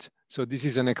bothered. So this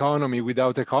is an economy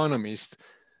without economists,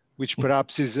 which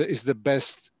perhaps is the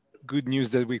best good news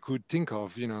that we could think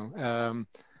of, you know.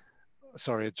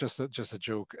 Sorry, just a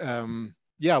joke.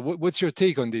 Yeah, what's your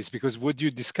take on this? Because what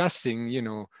you're discussing, you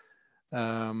know,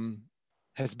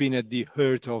 has been at the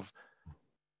heart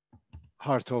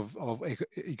of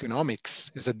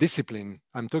economics as a discipline.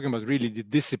 I'm talking about really the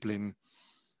discipline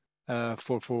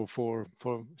for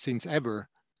since ever.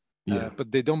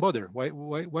 But they don't bother.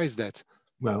 Why is that?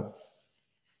 Well,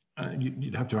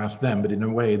 you'd have to ask them, but in a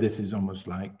way, this is almost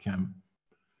like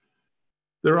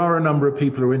there are a number of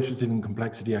people who are interested in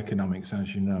complexity economics,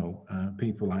 as you know.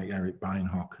 People like Eric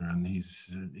Beinhocker, and he's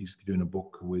doing a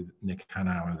book with Nick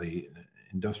Hanauer, the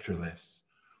industrialists,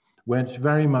 which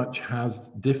very much has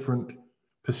different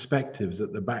perspectives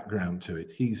at the background to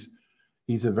it. He's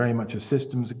a very much a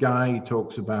systems guy. He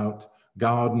talks about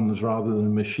gardens rather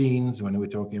than machines when we're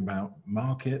talking about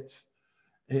markets.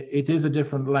 It is a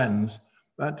different lens,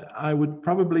 but I would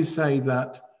probably say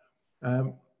that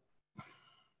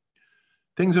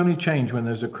things only change when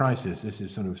there's a crisis. This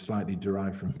is sort of slightly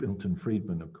derived from Milton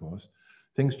Friedman, of course.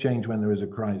 Things change when there is a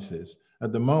crisis.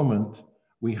 At the moment,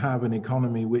 we have an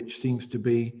economy which seems to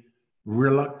be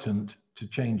reluctant to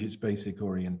change its basic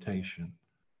orientation.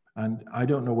 And I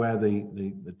don't know where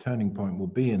the turning point will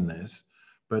be in this,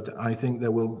 but I think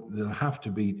there'll have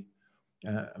to be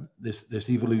this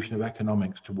evolution of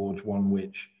economics towards one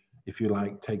which, if you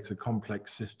like, takes a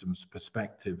complex systems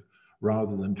perspective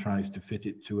rather than tries to fit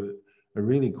it to a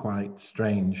really quite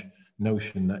strange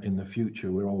notion that in the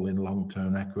future we're all in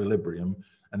long-term equilibrium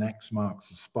and X marks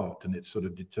the spot and it's sort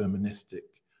of deterministic.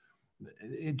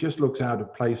 It just looks out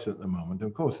of place at the moment.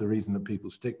 Of course, the reason that people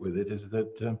stick with it is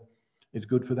that it's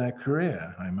good for their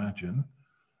career, I imagine.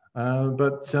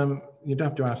 But you'd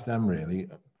have to ask them really.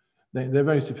 They're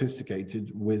very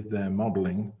sophisticated with their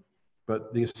modeling,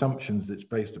 but the assumptions it's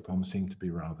based upon seem to be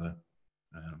rather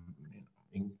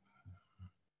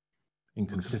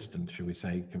inconsistent, shall we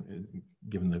say,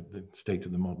 given the state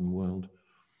of the modern world.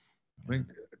 I mean,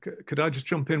 could I just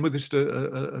jump in with just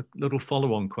a little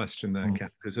follow-on question there, Ken?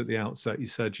 Because at the outset you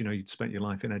said, you know, you'd spent your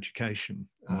life in education,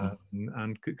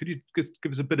 and could you just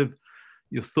give us a bit of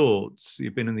your thoughts?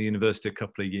 You've been in the university a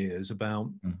couple of years about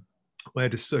where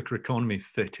does circular economy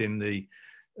fit in the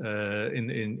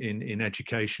in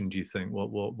education? Do you think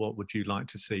what would you like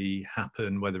to see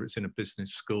happen, whether it's in a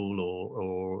business school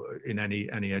or in any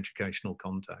educational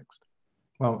context?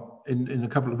 Well, in a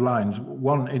couple of lines.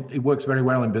 One, it works very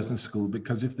well in business school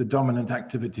because if the dominant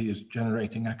activity is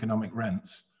generating economic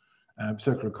rents,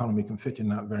 circular economy can fit in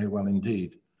that very well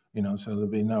indeed. you know, so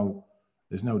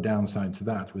there's no downside to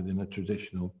that within a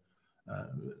traditional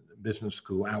business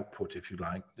school output, if you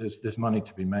like. There's money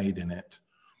to be made in it.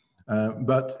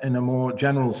 But in a more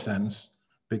general sense,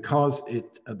 because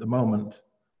it at the moment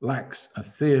lacks a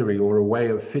theory or a way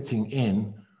of fitting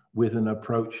in with an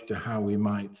approach to how we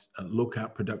might look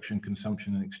at production,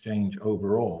 consumption, and exchange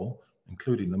overall,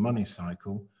 including the money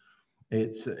cycle,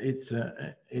 it's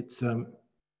a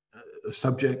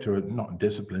subject, or not a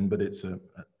discipline, but it's an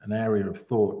area of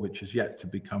thought which is yet to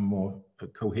become more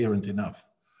coherent enough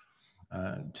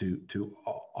to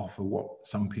offer what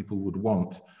some people would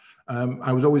want.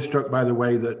 I was always struck by the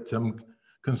way that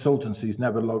consultancies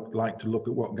never like to look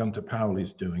at what Gunter Powell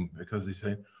is doing, because they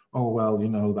say, oh, well, you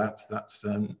know,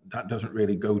 that doesn't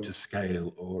really go to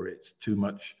scale, or it's too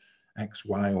much X,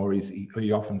 Y, or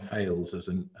he often fails as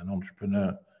an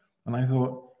entrepreneur. And I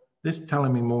thought, this is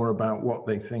telling me more about what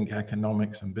they think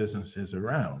economics and business is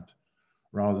around,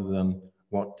 rather than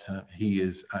what he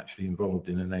is actually involved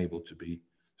in and able to be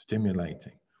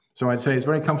stimulating. So I'd say it's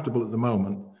very comfortable at the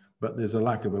moment, but there's a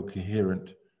lack of a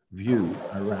coherent view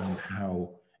around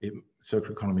how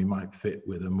circular economy might fit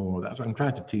with a more, I'm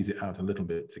trying to tease it out a little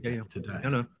bit today.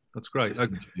 No, that's great.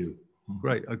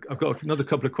 Great. I've got another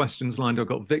couple of questions lined. I've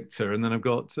got Victor, and then I've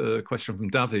got a question from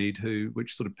David,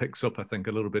 which sort of picks up, I think,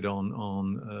 a little bit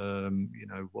on you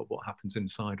know, what happens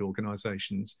inside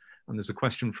organizations. And there's a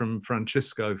question from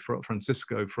Francisco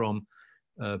from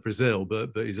Brazil, but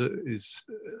his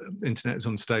internet is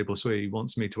unstable, so he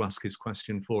wants me to ask his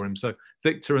question for him. So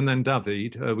Victor and then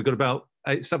David. We've got about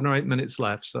 7 or 8 minutes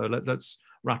left, so let's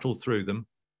rattle through them.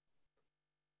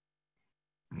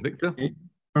 Victor? Okay,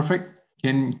 perfect.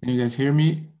 Can you guys hear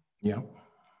me? Yeah.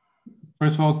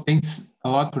 First of all, thanks a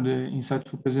lot for the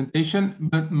insightful presentation.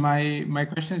 But my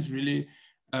question is really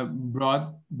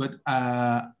broad, but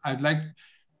I'd like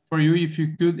for you, if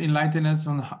you could enlighten us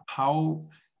on how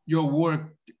your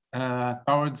work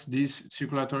towards this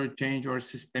circulatory change or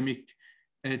systemic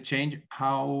change,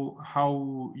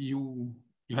 how you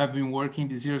have been working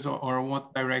these years, or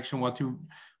what direction, what you've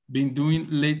been doing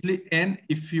lately, and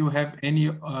if you have any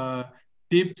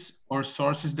tips or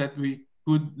sources that we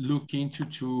could look into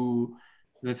to,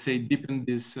 let's say, deepen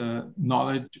this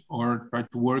knowledge or try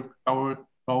to work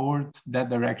towards that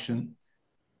direction.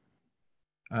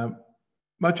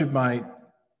 Much of my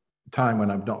time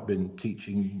when I've not been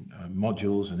teaching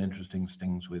modules and interesting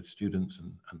things with students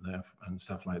and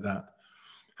stuff like that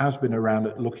has been around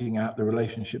looking at the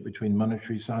relationship between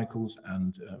monetary cycles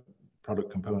and product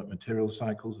component material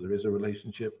cycles. There is a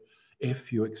relationship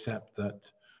if you accept that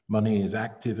money is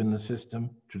active in the system.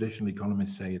 Traditional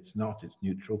economists say it's not, it's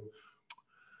neutral.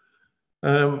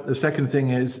 The second thing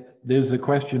is there's the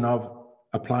question of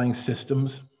applying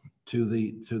systems to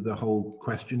the whole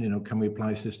question. You know, can we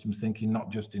apply systems thinking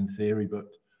not just in theory, but,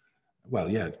 well,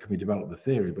 yeah, can we develop the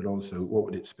theory, but also what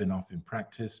would it spin off in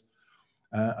practice?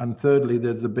 And thirdly,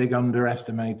 there's a big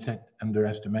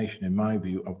underestimation, in my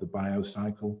view, of the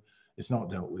biocycle. It's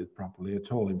not dealt with properly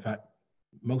at all. In fact,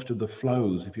 most of the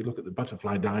flows, if you look at the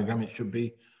butterfly diagram,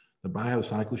 the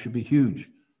biocycle should be huge.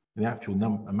 The actual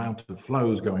amount of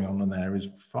flows going on in there is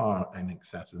far in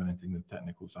excess of anything in the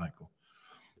technical cycle.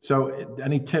 So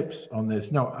any tips on this?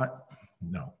 No.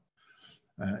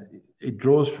 It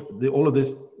draws, all of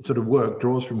this sort of work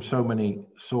draws from so many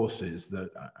sources that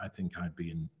I think I'd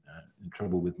be in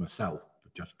trouble with myself for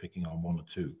just picking on one or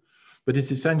two. But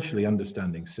it's essentially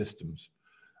understanding systems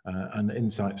and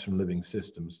insights from living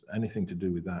systems. Anything to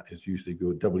do with that is usually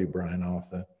good. W. Brian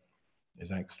Arthur is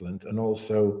excellent. And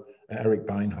also Eric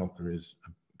Beinhocker is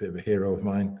a bit of a hero of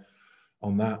mine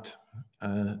on that.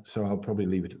 So I'll probably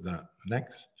leave it at that.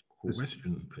 Next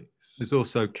question, please. There's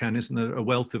also, Ken, isn't there, A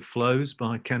Wealth of Flows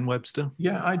by Ken Webster?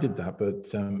 Yeah, I did that,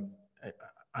 but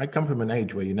I come from an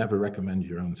age where you never recommend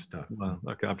your own stuff. Well,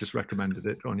 okay, I've just recommended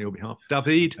it on your behalf.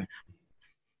 David?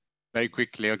 Very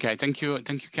quickly, okay. Thank you,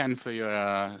 Ken, for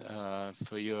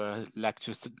your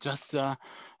lectures. Just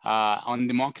on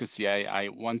democracy, I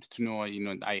wanted to know. You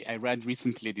know, I read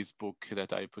recently this book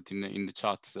that I put in the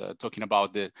chat, talking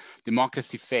about the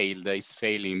democracy is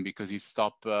failing because it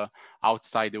stopped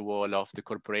outside the wall of the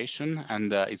corporation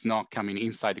and it's not coming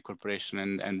inside the corporation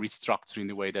and restructuring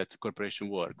the way that corporation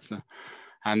works.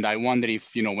 And I wonder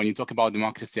if, you know, when you talk about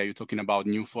democracy, are you talking about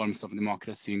new forms of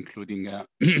democracy, including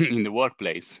in the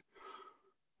workplace?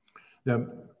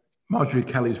 Marjorie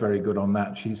Kelly's very good on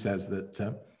that. She says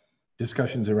that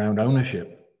discussions around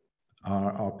ownership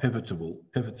are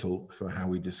pivotal for how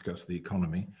we discuss the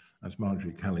economy. That's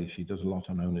Marjorie Kelly. She does a lot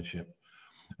on ownership.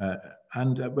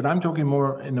 But I'm talking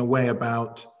more in a way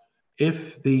about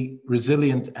if the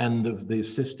resilient end of the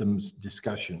systems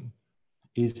discussion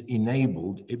is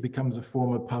enabled, it becomes a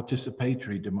form of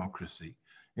participatory democracy,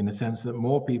 in the sense that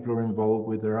more people are involved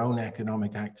with their own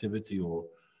economic activity or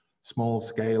small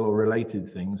scale or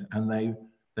related things, and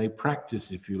they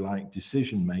practice, if you like,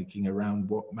 decision making around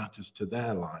what matters to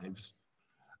their lives,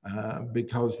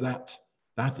 because that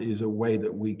is a way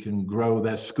that we can grow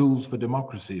their schools for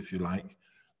democracy, if you like,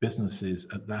 businesses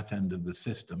at that end of the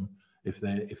system. If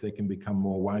they can become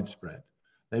more widespread,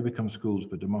 they become schools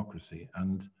for democracy,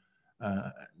 and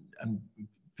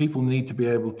people need to be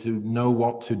able to know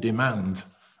what to demand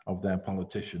of their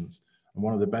politicians. And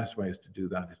one of the best ways to do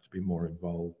that is to be more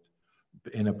involved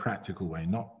in a practical way,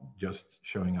 not just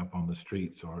showing up on the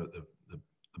streets or at the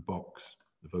box,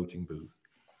 the voting booth.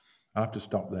 I have to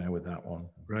stop there with that one.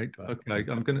 Right. Okay.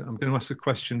 I'm going to ask a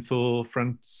question for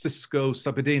Francisco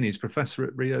Sabadini. He's professor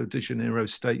at Rio de Janeiro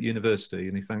State University,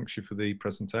 and he thanks you for the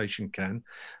presentation, Ken.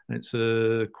 And it's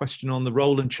a question on the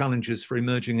role and challenges for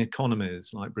emerging economies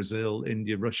like Brazil,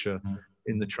 India, Russia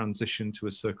in the transition to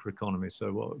a circular economy.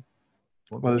 So what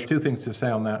well, there's two things to say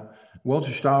on that.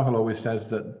 Walter Stachel always says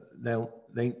that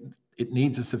it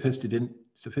needs a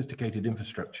sophisticated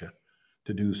infrastructure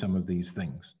to do some of these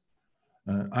things.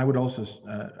 I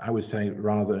would say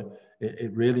rather,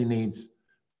 it really needs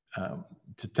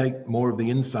to take more of the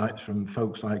insights from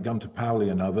folks like Gunter Pauli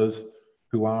and others,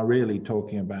 who are really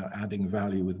talking about adding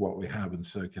value with what we have and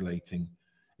circulating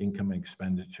income and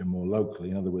expenditure more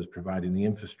locally. In other words, providing the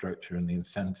infrastructure and the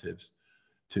incentives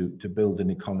to build an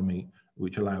economy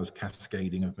which allows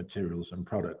cascading of materials and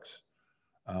products.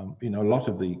 You know, a lot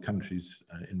of the countries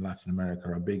in Latin America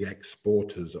are big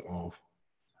exporters of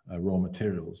raw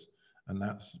materials. And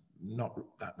that's not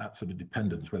that sort of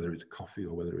dependence, whether it's coffee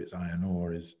or whether it's iron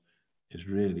ore, is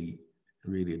really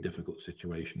a difficult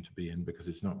situation to be in, because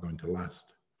it's not going to last.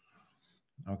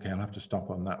 Okay, I'll have to stop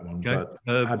on that one. Okay.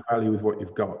 But add value with what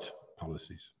you've got,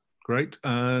 policies. Great.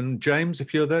 And James,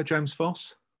 if you're there, James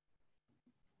Foss.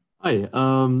 Hi.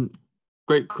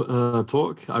 Great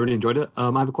talk. I really enjoyed it. I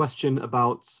have a question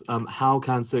about how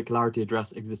can circularity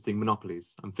address existing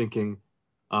monopolies? I'm thinking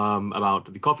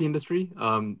about the coffee industry.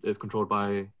 Is controlled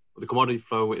by, the commodity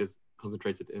flow is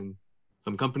concentrated in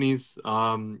some companies.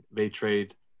 They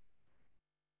trade,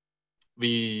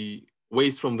 the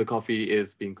waste from the coffee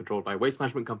is being controlled by waste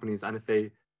management companies, and if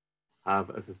they have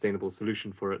a sustainable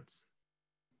solution for it.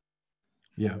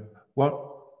 Yeah,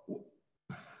 well,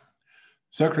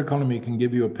 circular economy can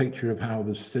give you a picture of how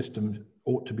the system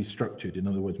ought to be structured. In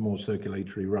other words, more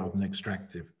circulatory rather than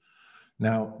extractive.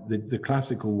 Now, the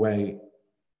classical way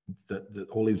that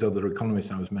all these other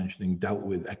economists I was mentioning dealt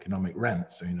with economic rent,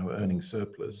 so, you know, earning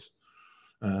surplus,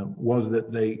 was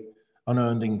that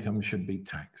unearned income should be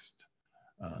taxed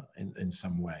in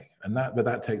some way. But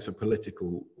that takes a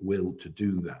political will to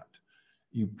do that.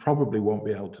 You probably won't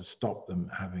be able to stop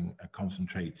them having a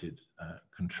concentrated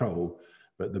control,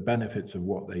 but the benefits of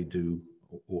what they do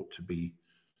ought to be,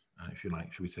 if you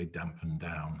like, should we say, dampened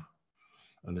down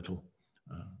a little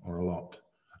or a lot.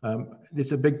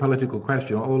 It's a big political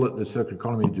question. All that the circular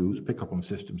economy do is pick up on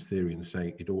systems theory and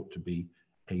say it ought to be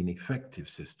an effective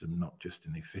system, not just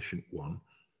an efficient one,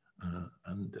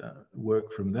 and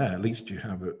work from there. At least you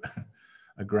have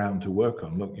a ground to work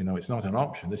on. Look, you know, it's not an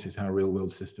option. This is how real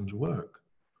world systems work.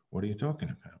 What are you talking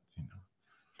about? You know?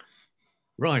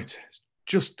 Right.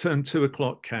 Just turned 2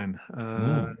 o'clock, Ken.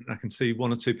 I can see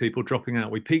 1 or 2 people dropping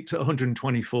out. We peaked at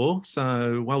 124,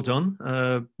 so well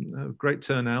done. Great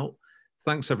turnout.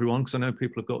 Thanks everyone, because I know a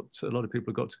lot of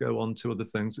people have got to go on to other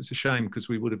things. It's a shame because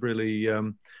we would have really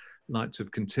liked to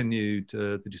have continued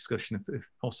the discussion if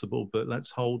possible, but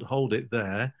let's hold it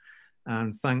there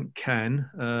and thank Ken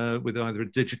with either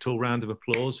a digital round of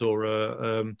applause or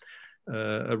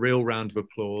a real round of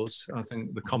applause. I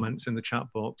think the comments in the chat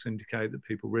box indicate that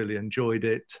people really enjoyed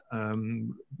it,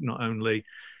 not only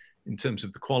in terms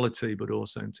of the quality, but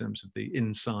also in terms of the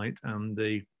insight and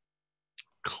the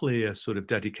clear sort of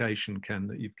dedication, Ken,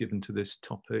 that you've given to this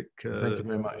topic. Thank you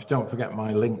very much. Don't forget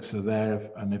my links are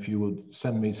there, and if you would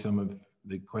send me some of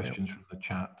the questions from the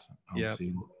chat, I'll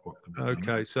see what can be done.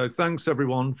 Okay, so thanks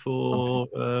everyone for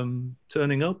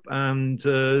turning up and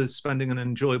spending an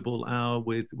enjoyable hour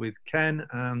with Ken,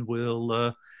 and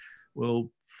we'll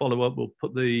follow up. We'll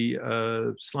put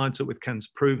the slides up with Ken's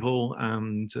approval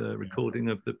and recording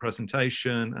of the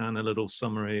presentation and a little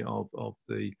summary of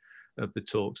the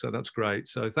talk. So that's great.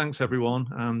 So thanks everyone,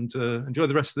 and enjoy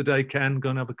the rest of the day, Ken. Go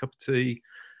and have a cup of tea.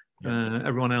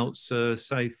 Everyone else,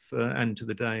 safe end to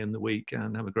the day and the week,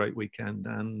 and have a great weekend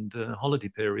and holiday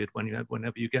period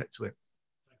whenever you get to it.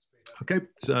 Okay,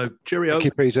 so cheerio. Thank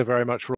you, Peter, very much.